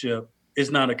relationship is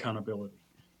not accountability.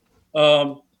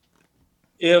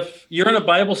 If you're in a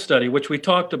Bible study, which we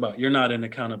talked about, you're not in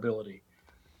accountability.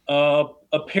 A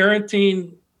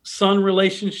parenting son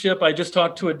relationship, I just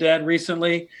talked to a dad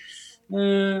recently.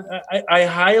 I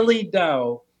highly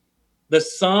doubt the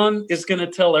son is going to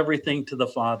tell everything to the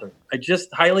father. I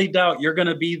just highly doubt you're going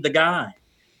to be the guy.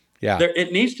 Yeah.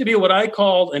 It needs to be what I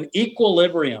call an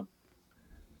equilibrium,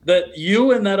 that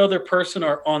you and that other person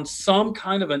are on some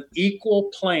kind of an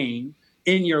equal plane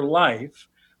in your life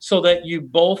so that you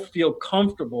both feel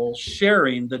comfortable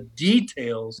sharing the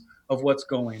details of what's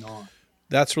going on.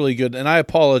 That's really good. And I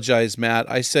apologize,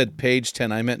 Matt. I said page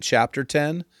 10. I meant chapter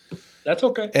 10. That's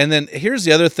okay. And then here's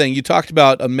the other thing. You talked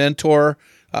about a mentor,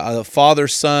 a father,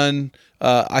 son.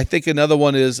 I think another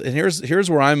one is, and here's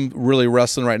where I'm really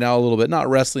wrestling right now a little bit. Not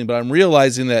wrestling, but I'm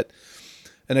realizing that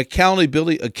an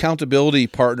accountability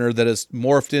partner that has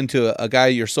morphed into a guy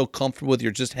you're so comfortable with,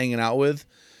 you're just hanging out with,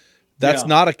 that's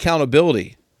not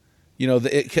accountability.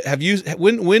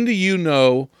 When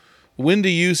do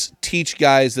you teach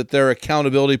guys that their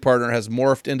accountability partner has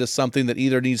morphed into something that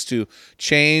either needs to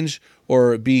change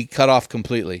or be cut off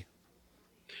completely?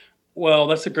 Well,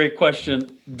 that's a great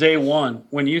question. Day one,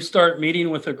 when you start meeting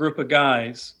with a group of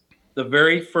guys, the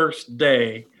very first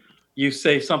day, you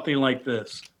say something like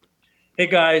this: hey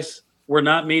guys, we're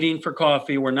not meeting for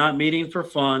coffee. We're not meeting for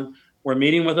fun. We're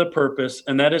meeting with a purpose.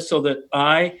 And that is so that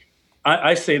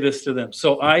I say this to them,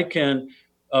 so I can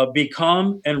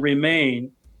become and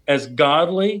remain as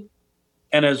godly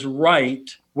and as right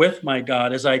with my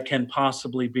God as I can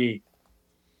possibly be.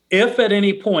 If at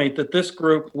any point that this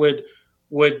group would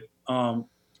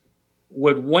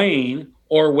wane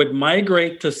or would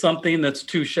migrate to something that's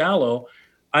too shallow,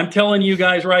 I'm telling you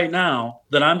guys right now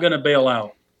that I'm going to bail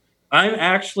out. I'm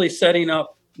actually setting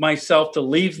up myself to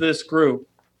leave this group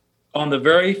on the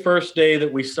very first day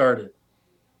that we started.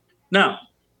 Now,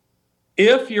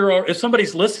 if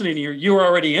somebody's listening to you, you're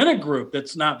already in a group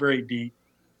that's not very deep,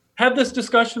 have this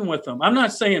discussion with them. I'm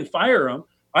not saying fire them.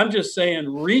 I'm just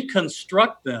saying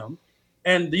reconstruct them.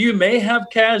 And you may have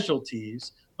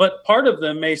casualties, but part of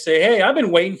them may say, hey, I've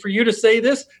been waiting for you to say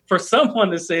this, for someone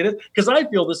to say this, because I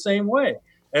feel the same way.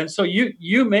 And so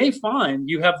you may find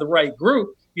you have the right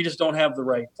group, you just don't have the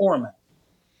right format.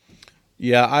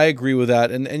 Yeah, I agree with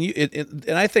that, and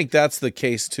I think that's the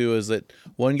case too. Is that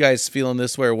one guy's feeling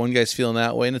this way or one guy's feeling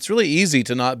that way, and it's really easy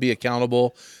to not be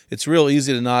accountable. It's real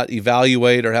easy to not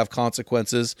evaluate or have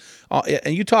consequences.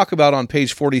 And you talk about on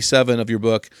page 47 of your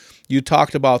book, you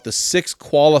talked about the 6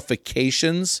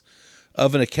 qualifications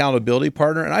of an accountability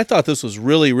partner, and I thought this was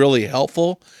really, really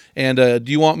helpful. And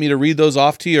do you want me to read those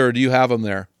off to you, or do you have them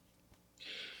there?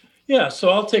 Yeah, so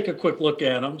I'll take a quick look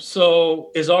at them.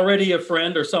 So is already a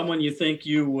friend or someone you think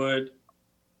you would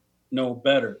know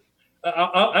better?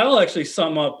 I'll actually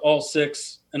sum up all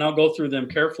 6, and I'll go through them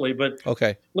carefully. But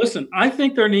okay, listen, I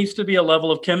think there needs to be a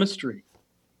level of chemistry.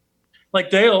 Like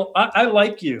Dale, I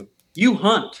like you. You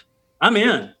hunt. I'm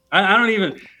in. I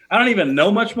don't even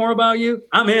know much more about you.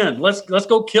 I'm in. Let's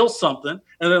go kill something,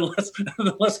 and then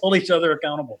let's hold each other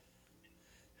accountable.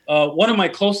 One of my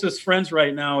closest friends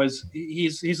right now is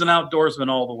he's an outdoorsman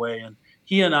all the way, and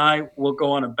he and I will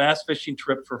go on a bass fishing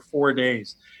trip for 4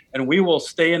 days, and we will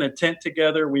stay in a tent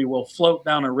together. We will float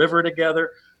down a river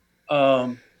together.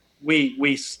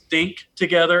 We stink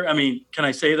together. I mean, can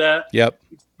I say that? Yep.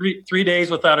 3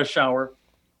 days without a shower.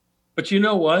 But you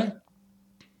know what?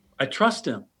 I trust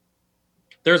him.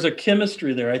 There's a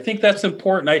chemistry there. I think that's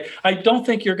important. I don't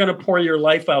think you're going to pour your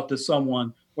life out to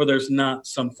someone where there's not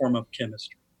some form of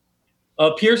chemistry.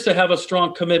 Appears to have a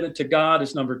strong commitment to God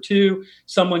is number 2.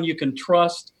 Someone you can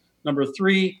trust. Number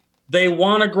 3, they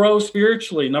want to grow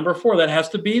spiritually. Number 4, that has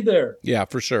to be there. Yeah,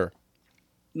 for sure.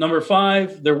 Number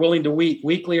 5, they're willing to meet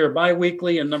weekly or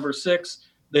biweekly. And number 6,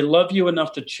 they love you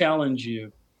enough to challenge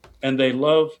you. And they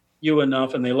love you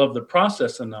enough and they love the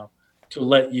process enough to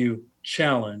let you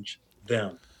challenge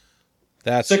them.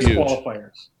 That's 6 huge.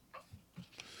 qualifiers.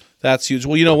 That's huge.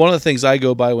 Well, one of the things I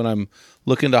go by when I'm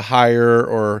looking to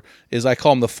hire is I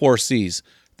call them the 4 C's.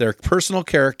 Their personal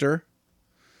character,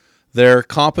 their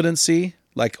competency,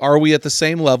 like are we at the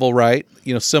same level, right?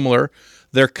 Similar.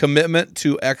 Their commitment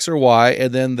to X or Y,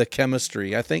 and then the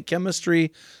chemistry. I think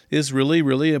chemistry is really,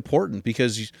 really important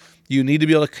because you need to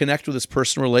be able to connect with this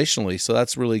person relationally. So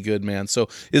that's really good, man. So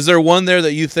is there one there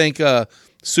that you think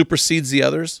supersedes the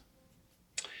others?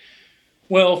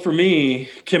 Well, for me,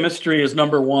 chemistry is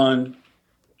number 1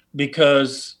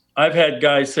 because I've had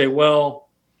guys say, well,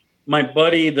 my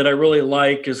buddy that I really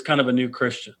like is kind of a new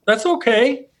Christian. That's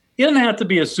okay. He doesn't have to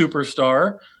be a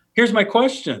superstar. Here's my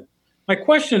question. My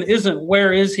question isn't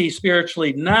where is he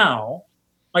spiritually now?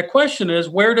 My question is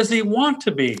where does he want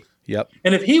to be? Yep.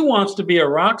 And if he wants to be a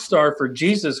rock star for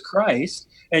Jesus Christ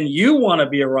and you want to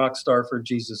be a rock star for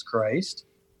Jesus Christ,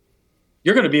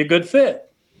 you're going to be a good fit.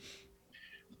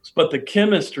 But the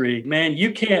chemistry, man,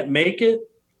 you can't make it.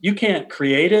 You can't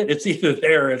create it. It's either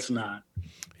there or it's not.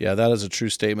 Yeah, that is a true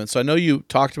statement. So I know you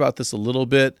talked about this a little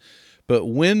bit, but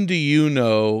when do you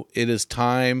know it is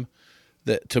time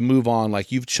to move on?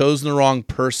 Like you've chosen the wrong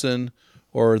person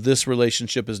or this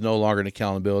relationship is no longer an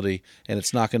accountability and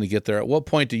it's not going to get there. At what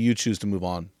point do you choose to move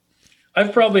on?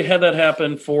 I've probably had that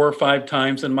happen 4 or 5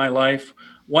 times in my life.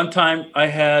 One time I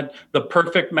had the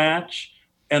perfect match,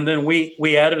 and then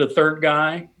we added a third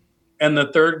guy, and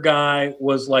the third guy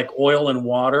was like oil and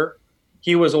water.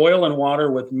 He was oil and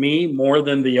water with me more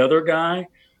than the other guy.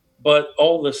 But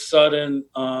all of a sudden,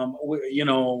 I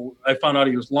found out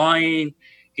he was lying.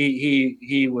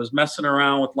 He was messing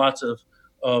around with lots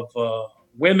of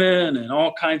women and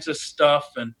all kinds of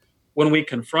stuff. And when we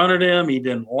confronted him, he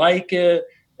didn't like it.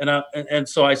 And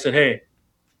so I said, hey,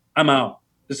 I'm out.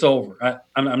 It's over.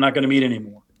 I'm not going to meet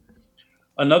anymore.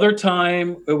 Another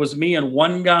time, it was me and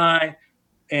one guy,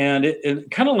 And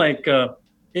it kind of like,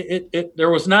 there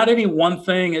was not any one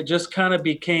thing. It just kind of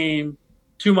became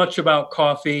too much about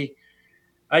coffee.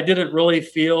 I didn't really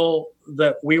feel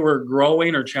that we were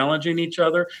growing or challenging each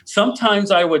other.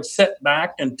 Sometimes I would sit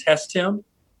back and test him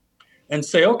and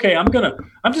say, okay, I'm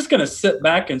just gonna sit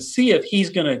back and see if he's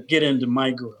gonna get into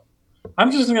my grill.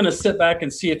 I'm just gonna sit back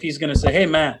and see if he's gonna say, hey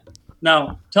Matt,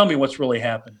 now tell me what's really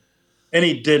happened. And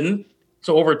he didn't.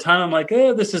 So over time, I'm like,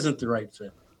 this isn't the right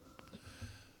fit.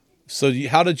 So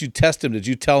how did you test him? Did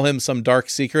you tell him some dark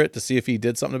secret to see if he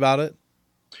did something about it?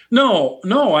 No,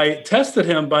 I tested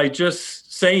him by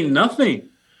just saying nothing,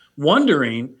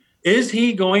 wondering, is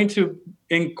he going to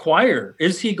inquire?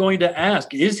 Is he going to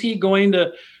ask? Is he going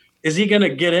to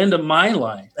get into my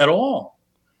life at all?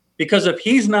 Because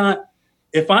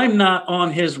if I'm not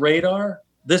on his radar,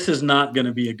 this is not going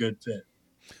to be a good fit.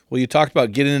 Well, you talked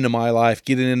about getting into my life,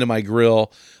 getting into my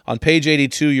grill. On page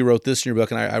 82, you wrote this in your book,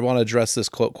 and I want to address this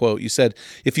quote. You said,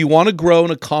 if you want to grow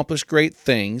and accomplish great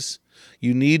things,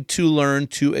 you need to learn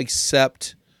to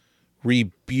accept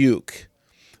rebuke.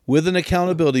 With an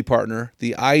accountability partner,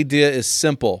 the idea is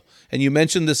simple. And you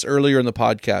mentioned this earlier in the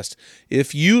podcast.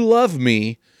 If you love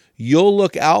me, you'll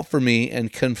look out for me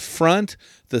and confront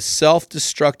the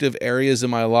self-destructive areas in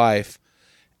my life,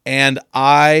 and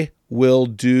I will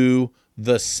do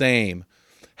the same.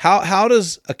 How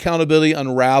does accountability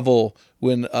unravel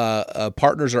when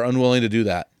partners are unwilling to do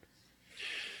that?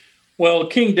 Well,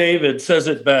 King David says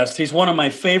it best. He's one of my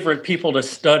favorite people to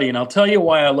study, and I'll tell you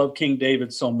why I love King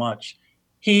David so much.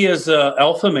 He is an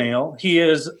alpha male.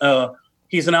 He's an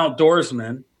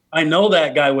outdoorsman. I know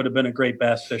that guy would have been a great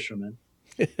bass fisherman.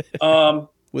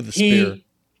 With a spear.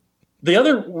 The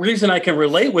other reason I can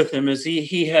relate with him is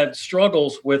he had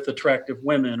struggles with attractive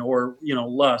women or,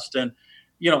 lust. And,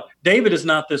 David is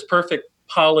not this perfect,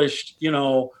 polished,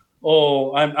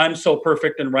 I'm so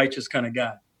perfect and righteous kind of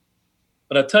guy.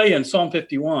 But I tell you, in Psalm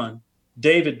 51,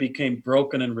 David became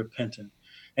broken and repentant.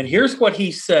 And here's what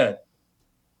he said.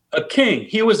 A king,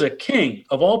 he was a king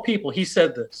of all people. He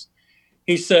said this.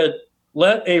 He said,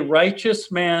 let a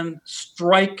righteous man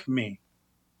strike me.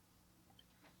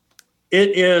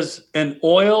 It is an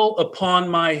oil upon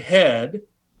my head.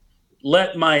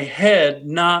 Let my head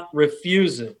not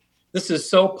refuse it. This is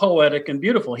so poetic and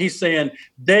beautiful. He's saying,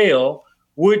 Dale,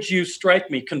 would you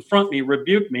strike me, confront me,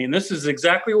 rebuke me? And this is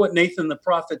exactly what Nathan the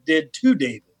prophet did to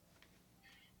David.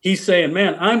 He's saying,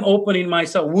 man, I'm opening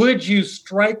myself. Would you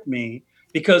strike me?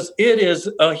 Because it is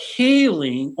a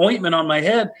healing ointment on my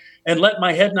head, and let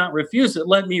my head not refuse it.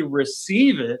 Let me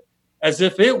receive it as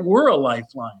if it were a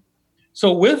lifeline.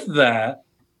 So with that,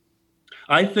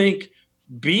 I think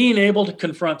being able to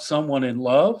confront someone in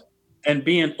love and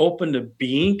being open to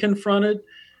being confronted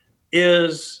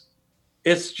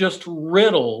it's just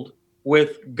riddled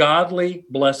with godly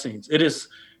blessings. It is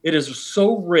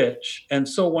so rich and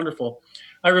so wonderful.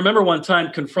 I remember one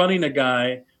time confronting a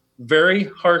guy very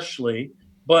harshly,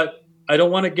 but I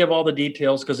don't want to give all the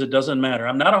details because it doesn't matter.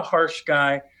 I'm not a harsh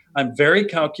guy. I'm very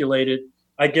calculated.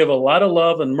 I give a lot of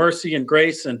love and mercy and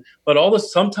grace, but all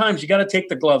this, sometimes you got to take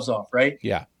the gloves off, right?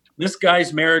 Yeah. This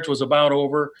guy's marriage was about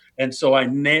over, and so I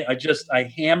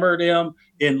hammered him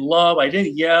in love. I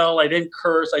didn't yell, I didn't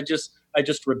curse, I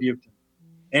just rebuked him,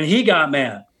 and he got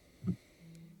mad.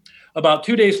 About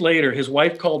 2 days later, his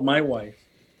wife called my wife,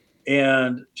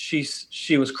 and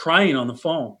she was crying on the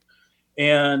phone,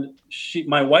 and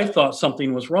my wife thought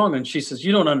something was wrong, and she says,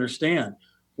 "You don't understand.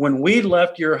 When we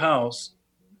left your house,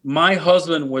 my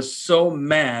husband was so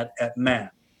mad at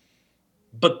Matt.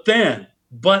 But then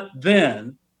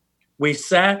we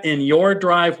sat in your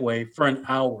driveway for an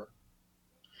hour,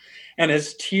 and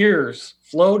as tears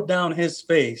flowed down his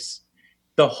face,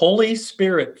 the Holy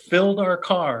Spirit filled our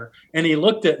car, and he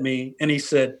looked at me and he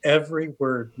said, every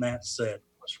word Matt said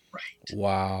was right."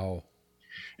 Wow.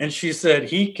 And she said,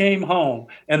 he came home,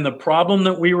 and the problem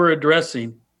that we were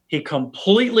addressing, he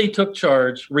completely took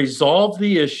charge, resolved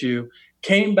the issue,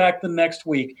 came back the next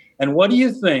week. And what do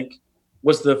you think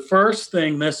was the first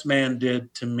thing this man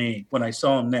did to me when I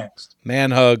saw him next?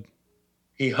 Man hug.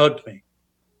 He hugged me.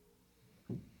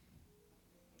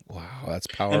 Wow, that's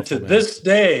powerful. And to this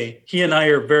day, he and I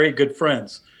are very good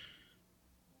friends.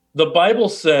 The Bible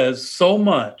says so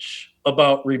much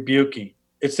about rebuking.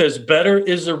 It says, better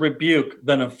is a rebuke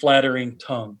than a flattering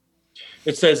tongue.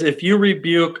 It says, if you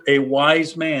rebuke a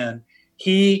wise man,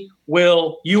 you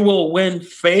will win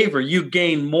favor. You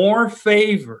gain more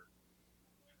favor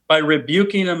by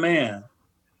rebuking a man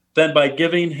than by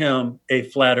giving him a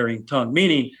flattering tongue.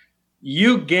 Meaning,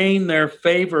 you gain their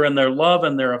favor and their love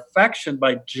and their affection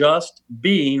by just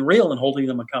being real and holding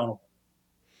them accountable.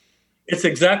 It's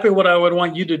exactly what I would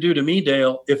want you to do to me,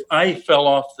 Dale, if I fell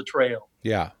off the trail.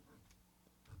 Yeah.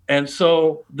 And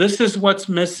so this is what's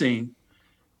missing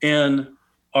in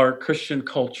our Christian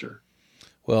culture.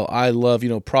 Well, I love,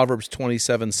 Proverbs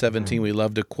 27:17. We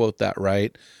love to quote that,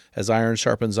 right? As iron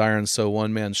sharpens iron, so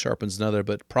one man sharpens another.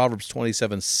 But Proverbs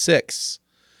 27:6,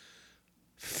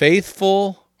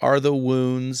 faithful are the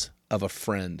wounds of a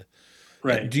friend.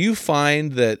 Right. Do you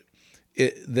find that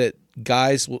that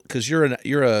guys, because you're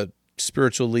a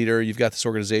spiritual leader, you've got this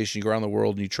organization, you go around the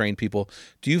world and you train people.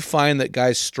 Do you find that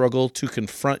guys struggle to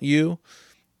confront you?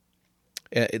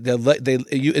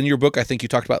 In your book, I think you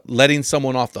talked about letting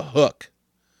someone off the hook.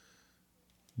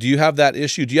 Do you have that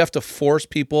issue? Do you have to force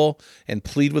people and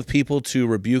plead with people to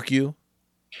rebuke you?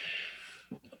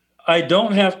 I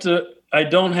don't have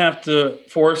to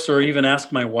force or even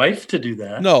ask my wife to do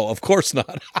that. No, of course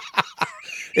not.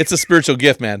 It's a spiritual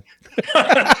gift, man.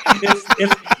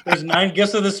 There's 9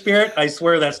 gifts of the Spirit. I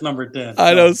swear that's number 10.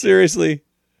 I know, seriously.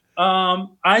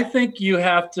 I think you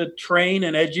have to train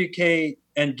and educate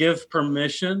and give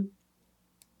permission,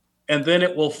 and then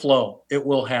it will flow. It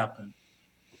will happen.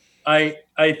 I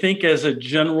think as a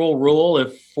general rule,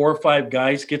 if 4 or 5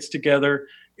 guys gets together,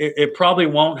 it probably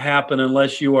won't happen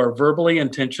unless you are verbally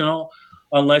intentional,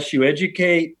 unless you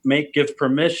educate, give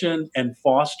permission, and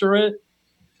foster it.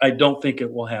 I don't think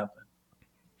it will happen.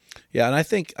 Yeah, and I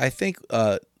think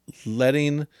a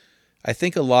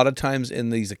lot of times in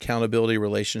these accountability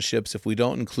relationships, if we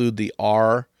don't include the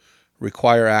R,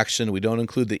 require action, we don't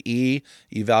include the E,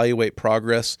 evaluate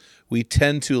progress, we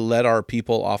tend to let our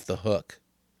people off the hook.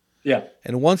 Yeah.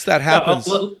 And once that happens...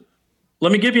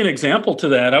 Let me give you an example to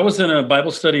that. I was in a Bible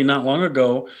study not long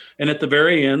ago, and at the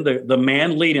very end, the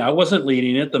man leading, I wasn't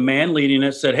leading it, the man leading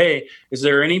it said, "Hey, is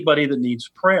there anybody that needs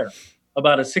prayer?"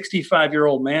 About a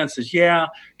 65-year-old man says, "Yeah,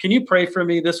 can you pray for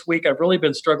me this week? I've really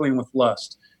been struggling with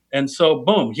lust." And so,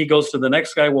 boom, he goes to the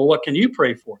next guy. "Well, what can you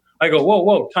pray for?" I go,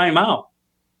 whoa, time out.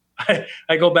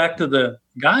 I go back to the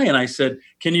guy and I said,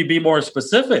 "Can you be more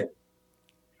specific?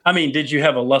 I mean, did you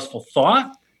have a lustful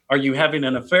thought? Are you having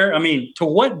an affair? I mean, to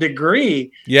what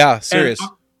degree?" Yeah, serious.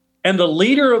 And the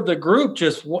leader of the group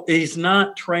he's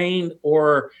not trained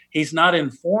or he's not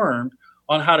informed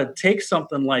on how to take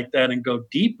something like that and go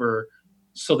deeper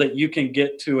so that you can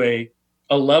get to a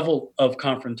level of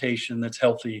confrontation that's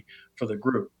healthy for the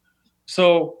group.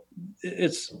 So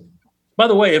it's, by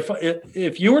the way,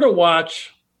 if you were to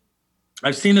watch,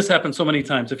 I've seen this happen so many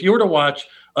times. If you were to watch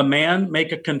a man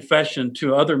make a confession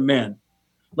to other men,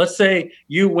 let's say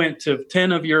you went to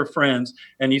 10 of your friends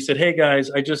and you said, "Hey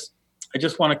guys, I just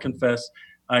want to confess,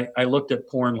 I looked at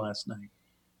porn last night."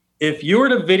 If you were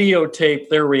to videotape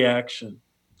their reaction,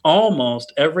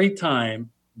 almost every time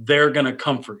they're going to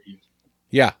comfort you.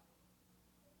 Yeah.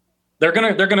 They're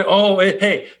going to, "Oh,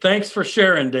 hey, thanks for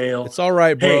sharing, Dale. It's all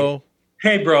right, bro.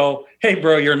 Hey, bro,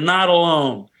 you're not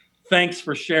alone. Thanks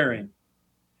for sharing."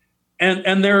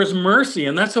 And there is mercy,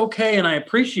 and that's okay, and I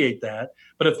appreciate that.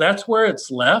 But if that's where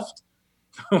it's left,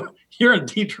 you're in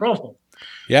deep trouble.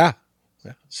 Yeah.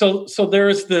 So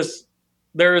there's this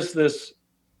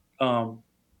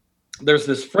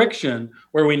friction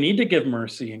where we need to give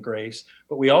mercy and grace,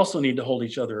 but we also need to hold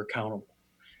each other accountable.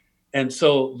 And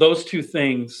so those two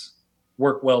things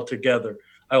work well together.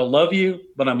 I will love you,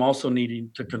 but I'm also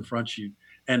needing to confront you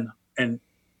and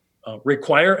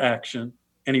require action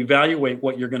and evaluate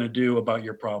what you're going to do about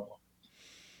your problem.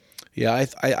 Yeah,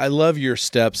 I love your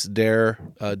steps, DARE,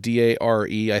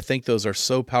 D-A-R-E. I think those are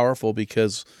so powerful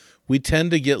because we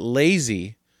tend to get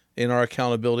lazy in our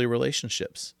accountability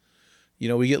relationships.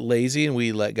 We get lazy and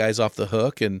we let guys off the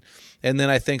hook. And then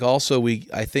I think also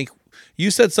I think you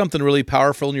said something really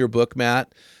powerful in your book,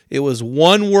 Matt. It was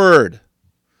one word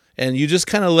and you just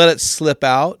kind of let it slip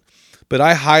out. But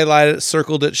I highlighted it,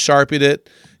 circled it, sharpied it,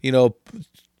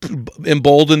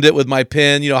 emboldened it with my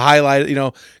pen,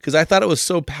 highlighted, because I thought it was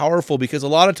so powerful because a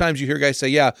lot of times you hear guys say,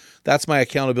 "Yeah, that's my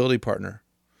accountability partner."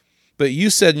 But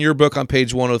you said in your book on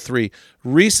page 103,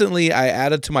 "Recently I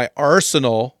added to my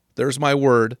arsenal," there's my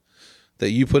word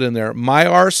that you put in there, "my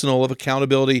arsenal of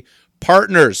accountability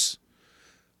partners."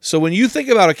 So when you think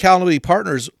about accountability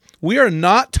partners, we are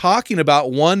not talking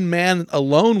about one man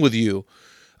alone with you.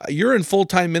 You're in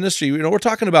full-time ministry. We're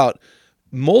talking about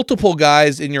multiple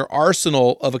guys in your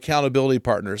arsenal of accountability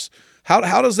partners.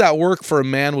 How does that work for a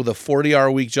man with a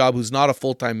 40-hour-a-week job who's not a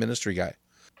full-time ministry guy?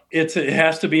 It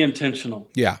has to be intentional.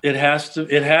 Yeah. It has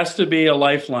to be a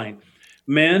lifeline.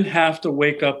 Men have to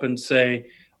wake up and say,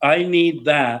 "I need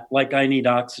that like I need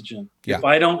oxygen. Yeah. If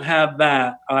I don't have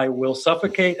that, I will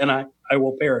suffocate and I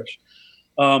will perish."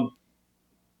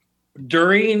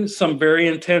 During some very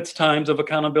intense times of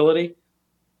accountability,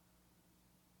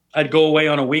 I'd go away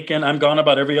on a weekend. I'm gone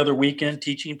about every other weekend,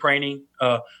 teaching, training,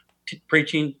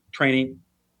 preaching, training.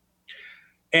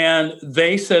 And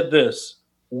they said this: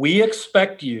 we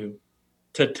expect you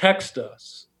to text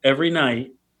us every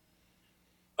night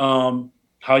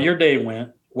how your day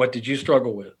went, what did you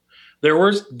struggle with. There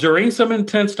was, during some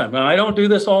intense time, and I don't do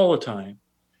this all the time,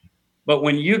 but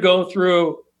when you go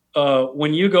through a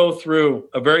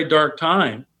very dark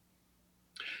time,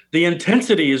 the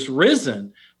intensity is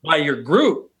risen by your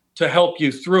group to help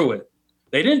you through it.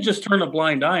 They didn't just turn a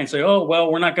blind eye and say, oh,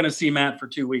 well, we're not going to see Matt for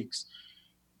 2 weeks.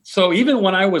 So even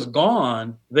when I was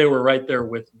gone, they were right there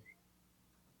with me.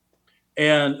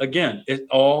 And again, it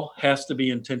all has to be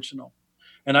intentional.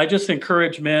 And I just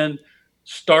encourage men,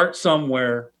 start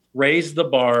somewhere, raise the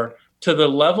bar to the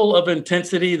level of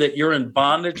intensity that you're in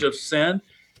bondage of sin.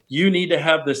 You need to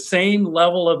have the same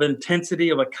level of intensity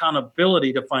of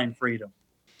accountability to find freedom.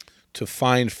 To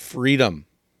find freedom.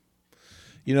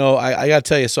 You know, I got to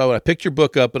tell you, so when I picked your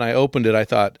book up and I opened it, I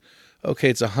thought, okay,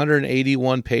 it's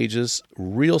 181 pages,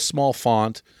 real small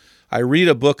font. I read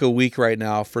a book a week right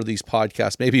now for these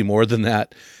podcasts, maybe more than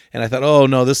that. And I thought, oh,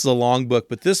 no, this is a long book.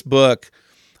 But this book,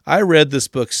 I read this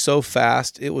book so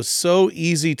fast. It was so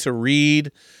easy to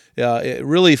read. It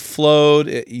really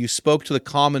flowed. You spoke to the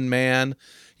common man.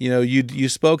 You know, you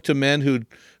spoke to men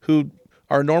who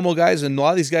are normal guys, and a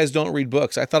lot of these guys don't read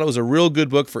books. I thought it was a real good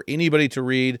book for anybody to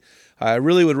read. I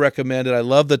really would recommend it. I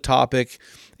love the topic.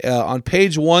 On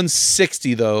page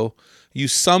 160, though, you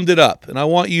summed it up, and I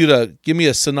want you to give me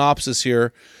a synopsis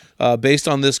here based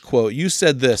on this quote. You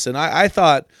said this, and I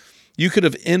thought you could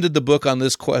have ended the book on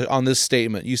this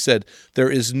statement. You said, there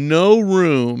is no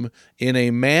room in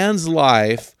a man's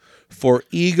life for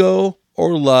ego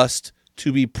or lust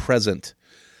to be present.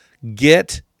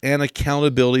 Get an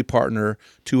accountability partner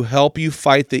to help you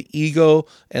fight the ego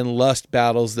and lust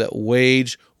battles that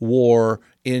wage war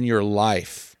in your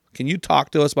life. Can you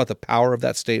talk to us about the power of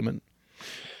that statement?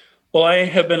 Well, I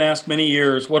have been asked many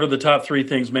years, what are the top 3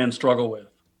 things men struggle with?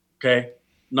 Okay.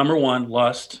 Number 1,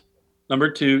 lust. Number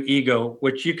 2, ego,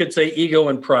 which you could say ego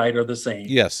and pride are the same.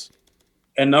 Yes.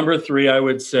 And number 3, I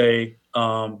would say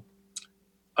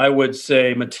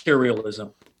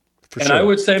materialism. And sure. I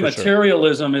would say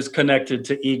materialism is connected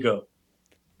to ego.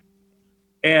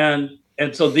 And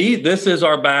so this is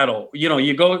our battle. You know,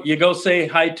 you go say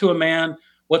hi to a man.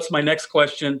 What's my next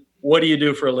question? What do you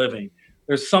do for a living?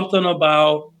 There's something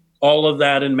about all of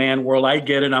that in man world. I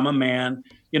get it. I'm a man,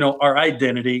 you know, our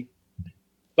identity.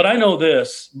 But I know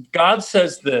this. God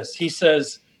says this. He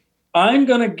says, I'm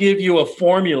going to give you a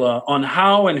formula on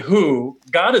how and who.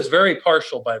 God is very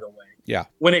partial, by the way. Yeah.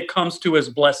 When it comes to his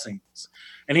blessings.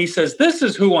 And he says, this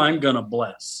is who I'm going to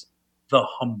bless, the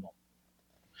humble.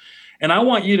 And I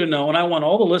want you to know, and I want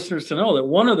all the listeners to know, that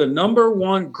one of the number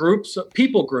one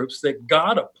people groups that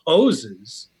God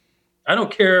opposes, I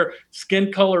don't care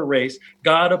skin color, race,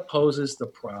 God opposes the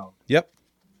proud. Yep.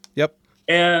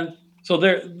 And so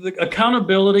the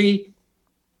accountability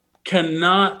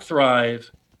cannot thrive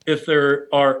if there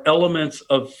are elements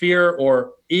of fear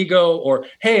or ego or,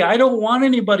 hey, I don't want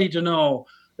anybody to know.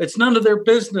 It's none of their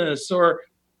business. Or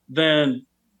then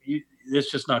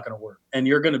it's just not going to work. And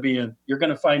you're going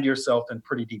to find yourself in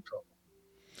pretty deep trouble.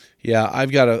 Yeah.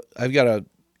 I've got to,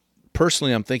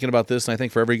 personally, I'm thinking about this. And I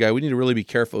think for every guy, we need to really be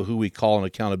careful who we call an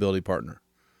accountability partner.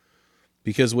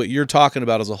 Because what you're talking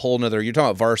about is a whole nother, you're talking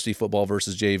about varsity football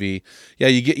versus JV.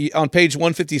 Yeah, on page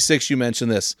 156, you mentioned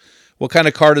this. What kind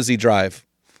of car does he drive?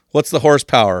 What's the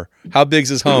horsepower? How big's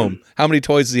his home? How many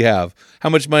toys does he have? How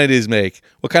much money does he make?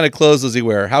 What kind of clothes does he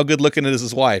wear? How good looking is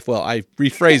his wife? Well, I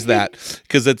rephrase that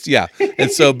because it's, yeah.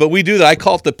 And so, but we do that. I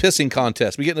call it the pissing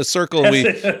contest. We get in a circle and we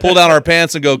pull down our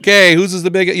pants and go, okay, whose is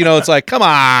the biggest? You know, it's like, come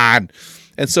on.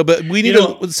 And so, but we need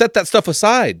to set that stuff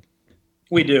aside.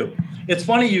 We do. It's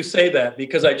funny you say that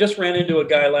because I just ran into a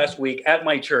guy last week at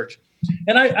my church.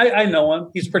 And I know him.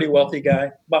 He's a pretty wealthy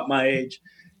guy, about my age.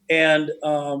 And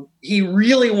he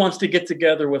really wants to get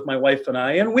together with my wife and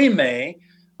I, and we may.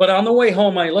 But on the way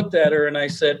home, I looked at her and I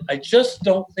said, I just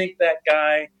don't think that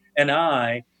guy and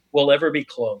I will ever be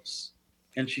close.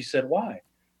 And she said, why?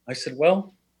 I said,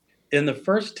 well, in the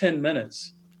first 10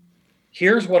 minutes,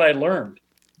 here's what I learned.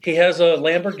 He has a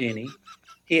Lamborghini.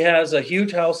 He has a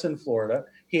huge house in Florida.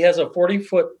 He has a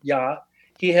 40-foot yacht.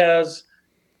 He has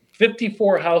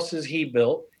 54 houses he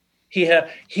built.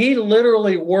 He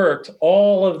literally worked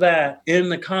all of that in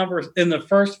the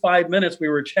first 5 minutes we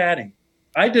were chatting.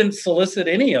 I didn't solicit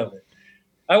any of it.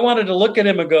 I wanted to look at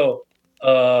him and go,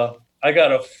 I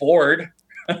got a Ford.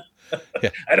 Yeah.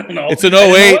 I don't know. It's an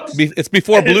 08. It's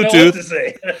before Bluetooth.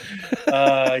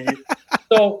 I didn't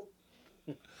know what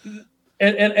to say.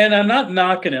 And I'm not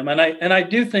knocking him. And I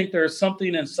do think there's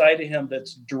something inside of him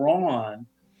that's drawn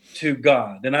to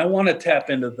God. And I want to tap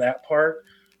into that part.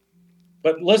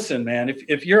 But listen, man,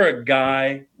 if you're a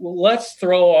guy, well, let's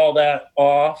throw all that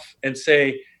off and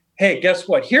say, hey, guess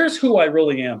what? Here's who I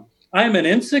really am. I'm an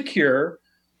insecure,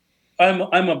 I'm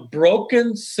a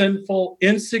broken, sinful,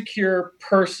 insecure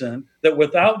person that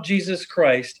without Jesus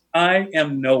Christ, I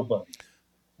am nobody.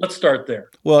 Let's start there.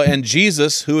 Well, and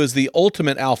Jesus, who is the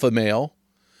ultimate alpha male,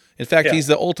 in fact, Yeah. he's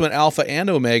the ultimate alpha and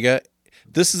omega.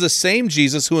 This is the same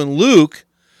Jesus who in Luke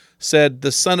said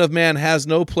the Son of Man has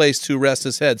no place to rest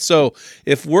his head. So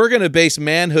if we're going to base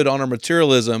manhood on our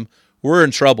materialism, we're in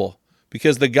trouble,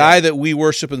 because the guy that we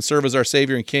worship and serve as our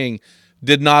Savior and King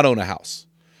did not own a house.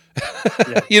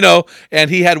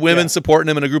 And he had women supporting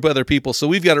him and a group of other people. So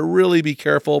we've got to really be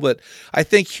careful. But I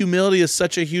think humility is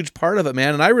such a huge part of it,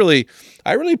 man. And I really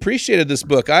appreciated this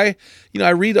book. I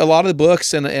read a lot of the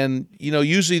books and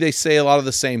usually they say a lot of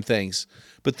the same things,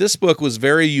 but this book was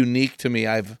very unique to me.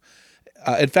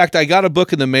 In fact, I got a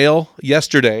book in the mail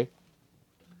yesterday,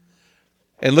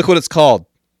 and look what it's called.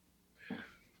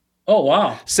 Oh,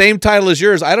 wow. Same title as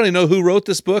yours. I don't even know who wrote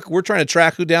this book. We're trying to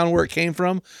track down where it came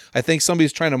from. I think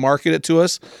somebody's trying to market it to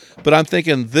us. But I'm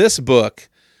thinking this book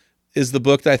is the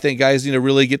book that I think guys need to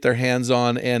really get their hands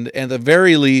on, and at the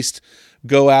very least,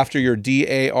 go after your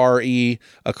DARE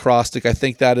acrostic. I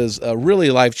think that is really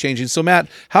life-changing. So, Matt,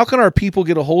 how can our people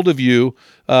get a hold of you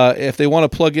if they want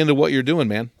to plug into what you're doing,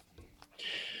 man?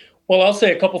 Well, I'll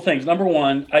say a couple things. Number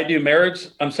one, I do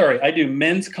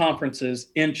men's conferences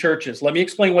in churches. Let me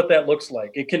explain what that looks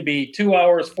like. It can be 2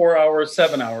 hours, 4 hours,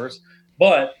 7 hours,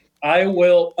 but I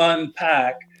will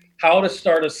unpack how to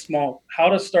start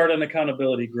an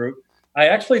accountability group. I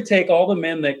actually take all the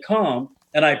men that come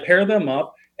and I pair them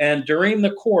up. And during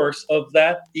the course of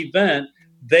that event,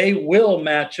 they will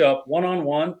match up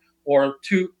one-on-one or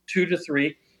two to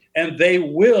three, and they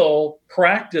will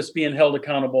practice being held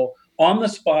accountable on the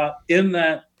spot in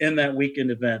that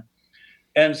weekend event.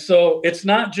 And so it's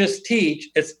not just teach,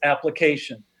 it's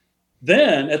application.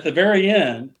 Then at the very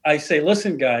end, I say,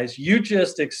 listen, guys, you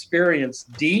just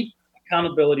experienced deep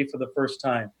accountability for the first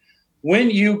time.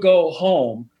 When you go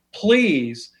home,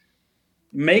 please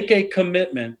make a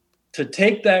commitment to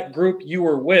take that group you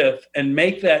were with and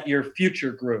make that your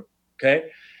future group, okay?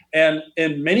 And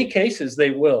in many cases, they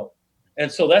will.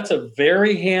 And so that's a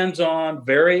very hands-on,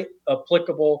 very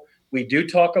applicable. We do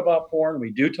talk about porn.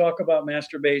 We do talk about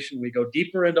masturbation. We go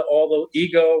deeper into all the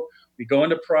ego. We go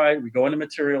into pride. We go into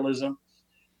materialism.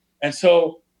 And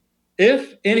so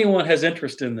if anyone has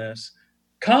interest in this,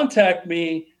 contact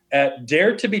me at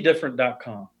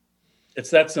daretobedifferent.com. It's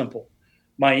that simple.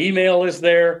 My email is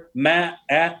there,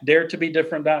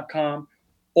 matt@daretobedifferent.com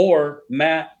or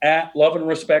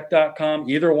matt@loveandrespect.com.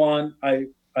 Either one.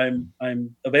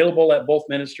 I'm available at both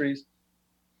ministries.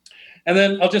 And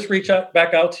then I'll just reach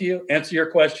back out to you, answer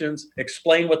your questions,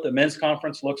 explain what the men's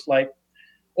conference looks like.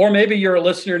 Or maybe you're a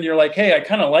listener and you're like, hey, I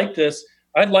kind of like this.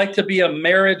 I'd like to be a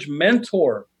marriage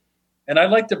mentor. And I'd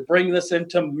like to bring this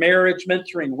into marriage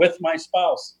mentoring with my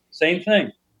spouse. Same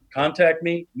thing. Contact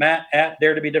me,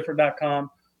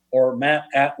 matt@daretobedifferent.com or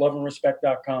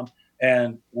matt@loveandrespect.com,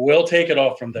 and we'll take it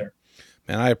off from there.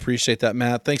 Man, I appreciate that,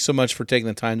 Matt. Thanks so much for taking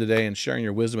the time today and sharing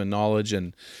your wisdom and knowledge.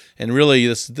 And really,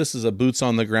 this is a boots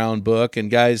on the ground book. And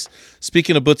guys,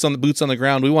 speaking of boots on the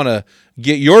ground, we want to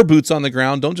get your boots on the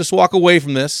ground. Don't just walk away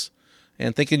from this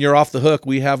and thinking you're off the hook.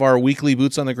 We have our weekly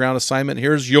boots on the ground assignment.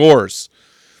 Here's yours.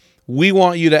 We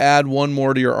want you to add one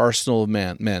more to your arsenal of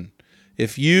men.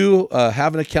 If you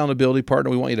have an accountability partner,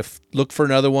 we want you to look for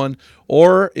another one.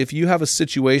 Or if you have a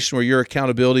situation where your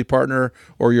accountability partner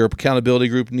or your accountability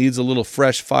group needs a little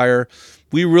fresh fire,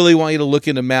 we really want you to look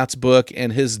into Matt's book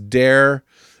and his DARE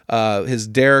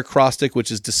acrostic,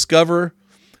 which is discover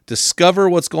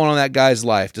what's going on in that guy's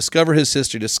life, discover his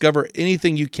history, discover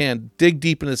anything you can, dig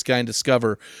deep in this guy and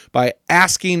discover by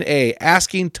asking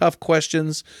tough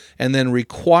questions, and then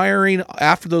requiring,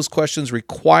 after those questions,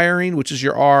 which is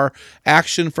your R,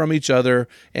 action from each other,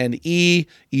 and E,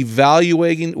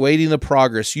 evaluating the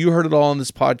progress. You heard it all on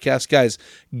this podcast. Guys,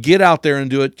 get out there and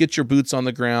do it. Get your boots on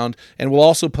the ground. And we'll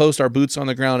also post our boots on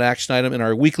the ground action item in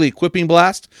our weekly equipping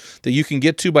blast that you can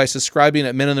get to by subscribing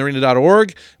at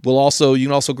meninthearena.org. You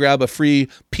can also grab a free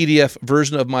PDF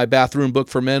version of my Bathroom Book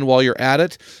for Men while you're at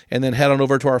it, and then head on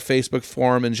over to our Facebook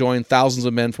forum and join thousands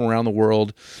of men from around the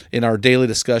world in our daily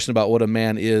discussion about what a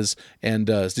man is and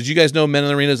does. Did you guys know Men in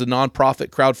the Arena is a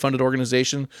nonprofit crowd-funded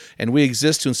organization, and we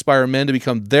exist to inspire men to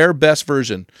become their best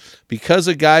version? Because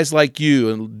of guys like you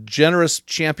and generous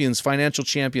champions, financial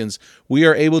champions, we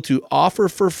are able to offer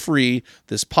for free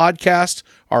this podcast,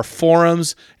 our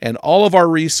forums, and all of our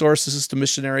resources to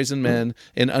missionaries and men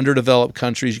in underdeveloped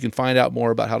countries. You can find out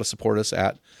more about how to support us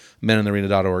at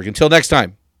meninthearena.org. Until next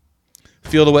time,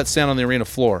 feel the wet sand on the arena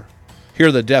floor.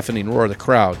 Hear the deafening roar of the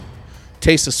crowd.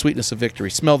 Taste the sweetness of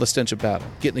victory. Smell the stench of battle.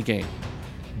 Get in the game.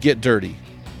 Get dirty.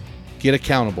 Get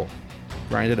accountable.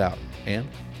 Grind it out. And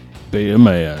Be a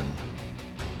man.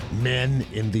 Men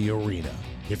in the Arena.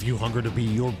 If you hunger to be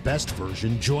your best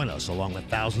version, join us along with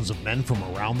thousands of men from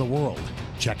around the world.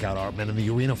 Check out our Men in the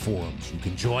Arena forums. You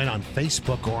can join on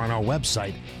Facebook or on our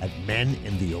website at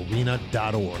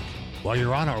meninthearena.org. While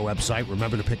you're on our website,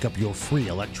 remember to pick up your free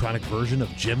electronic version of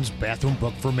Jim's Bathroom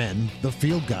Book for Men, The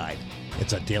Field Guide.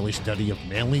 It's a daily study of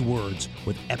manly words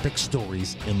with epic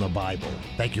stories in the Bible.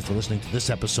 Thank you for listening to this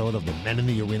episode of the Men in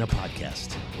the Arena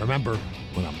podcast. Remember,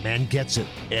 when a man gets it,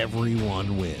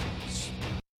 everyone wins.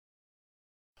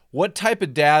 what type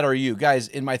of dad are you? Guys,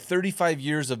 in my 35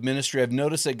 years of ministry, I've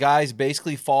noticed that guys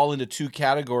basically fall into two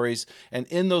categories. And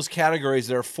in those categories,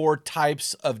 there are 4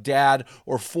 types of dad,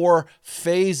 or 4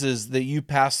 phases that you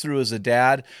pass through as a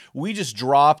dad. We just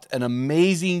dropped an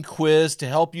amazing quiz to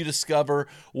help you discover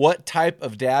what type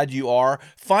of dad you are.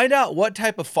 Find out what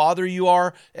type of father you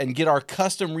are and get our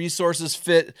custom resources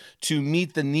fit to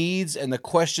meet the needs and the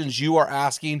questions you are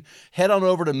asking. Head on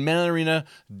over to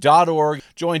meninthearena.org.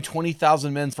 Join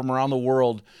 20,000 men from around the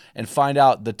world and find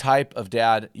out the type of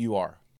dad you are.